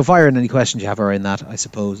 So fire in any questions you have around that, I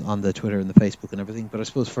suppose, on the Twitter and the Facebook and everything. But I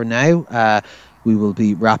suppose for now, we will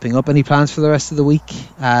be wrapping up. Any plans for the rest of the week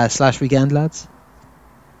 / weekend, lads?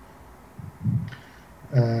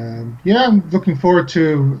 Yeah, I'm looking forward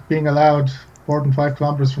to being allowed more than 5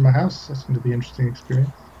 kilometers from my house. That's going to be an interesting experience.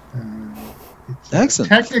 It's, excellent.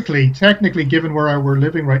 Technically, given where we're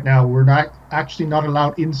living right now, we're not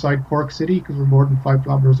allowed inside Cork City because we're more than 5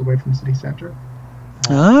 kilometers away from the city centre.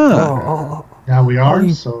 Now we are,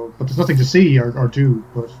 but there's nothing to see or do.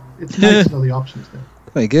 But it's nice to know the options there.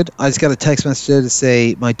 Very good. I just got a text message to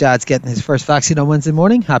say my dad's getting his first vaccine on Wednesday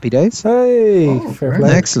morning. Happy days. Hey, fair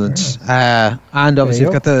play. Excellent. And obviously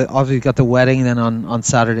we've got the wedding then on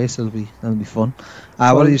Saturday, so that'll be fun.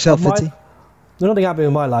 What about yourself, Fitzy? There's nothing happening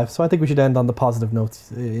in my life, so I think we should end on the positive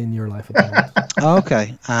notes in your life at the moment.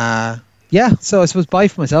 Okay. Yeah. So I suppose bye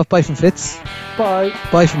from myself. Bye from Fitz. Bye.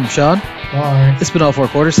 Bye from Sean. Bye. It's been all 4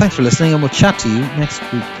 quarters. Thanks for listening, and we'll chat to you next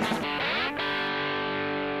week.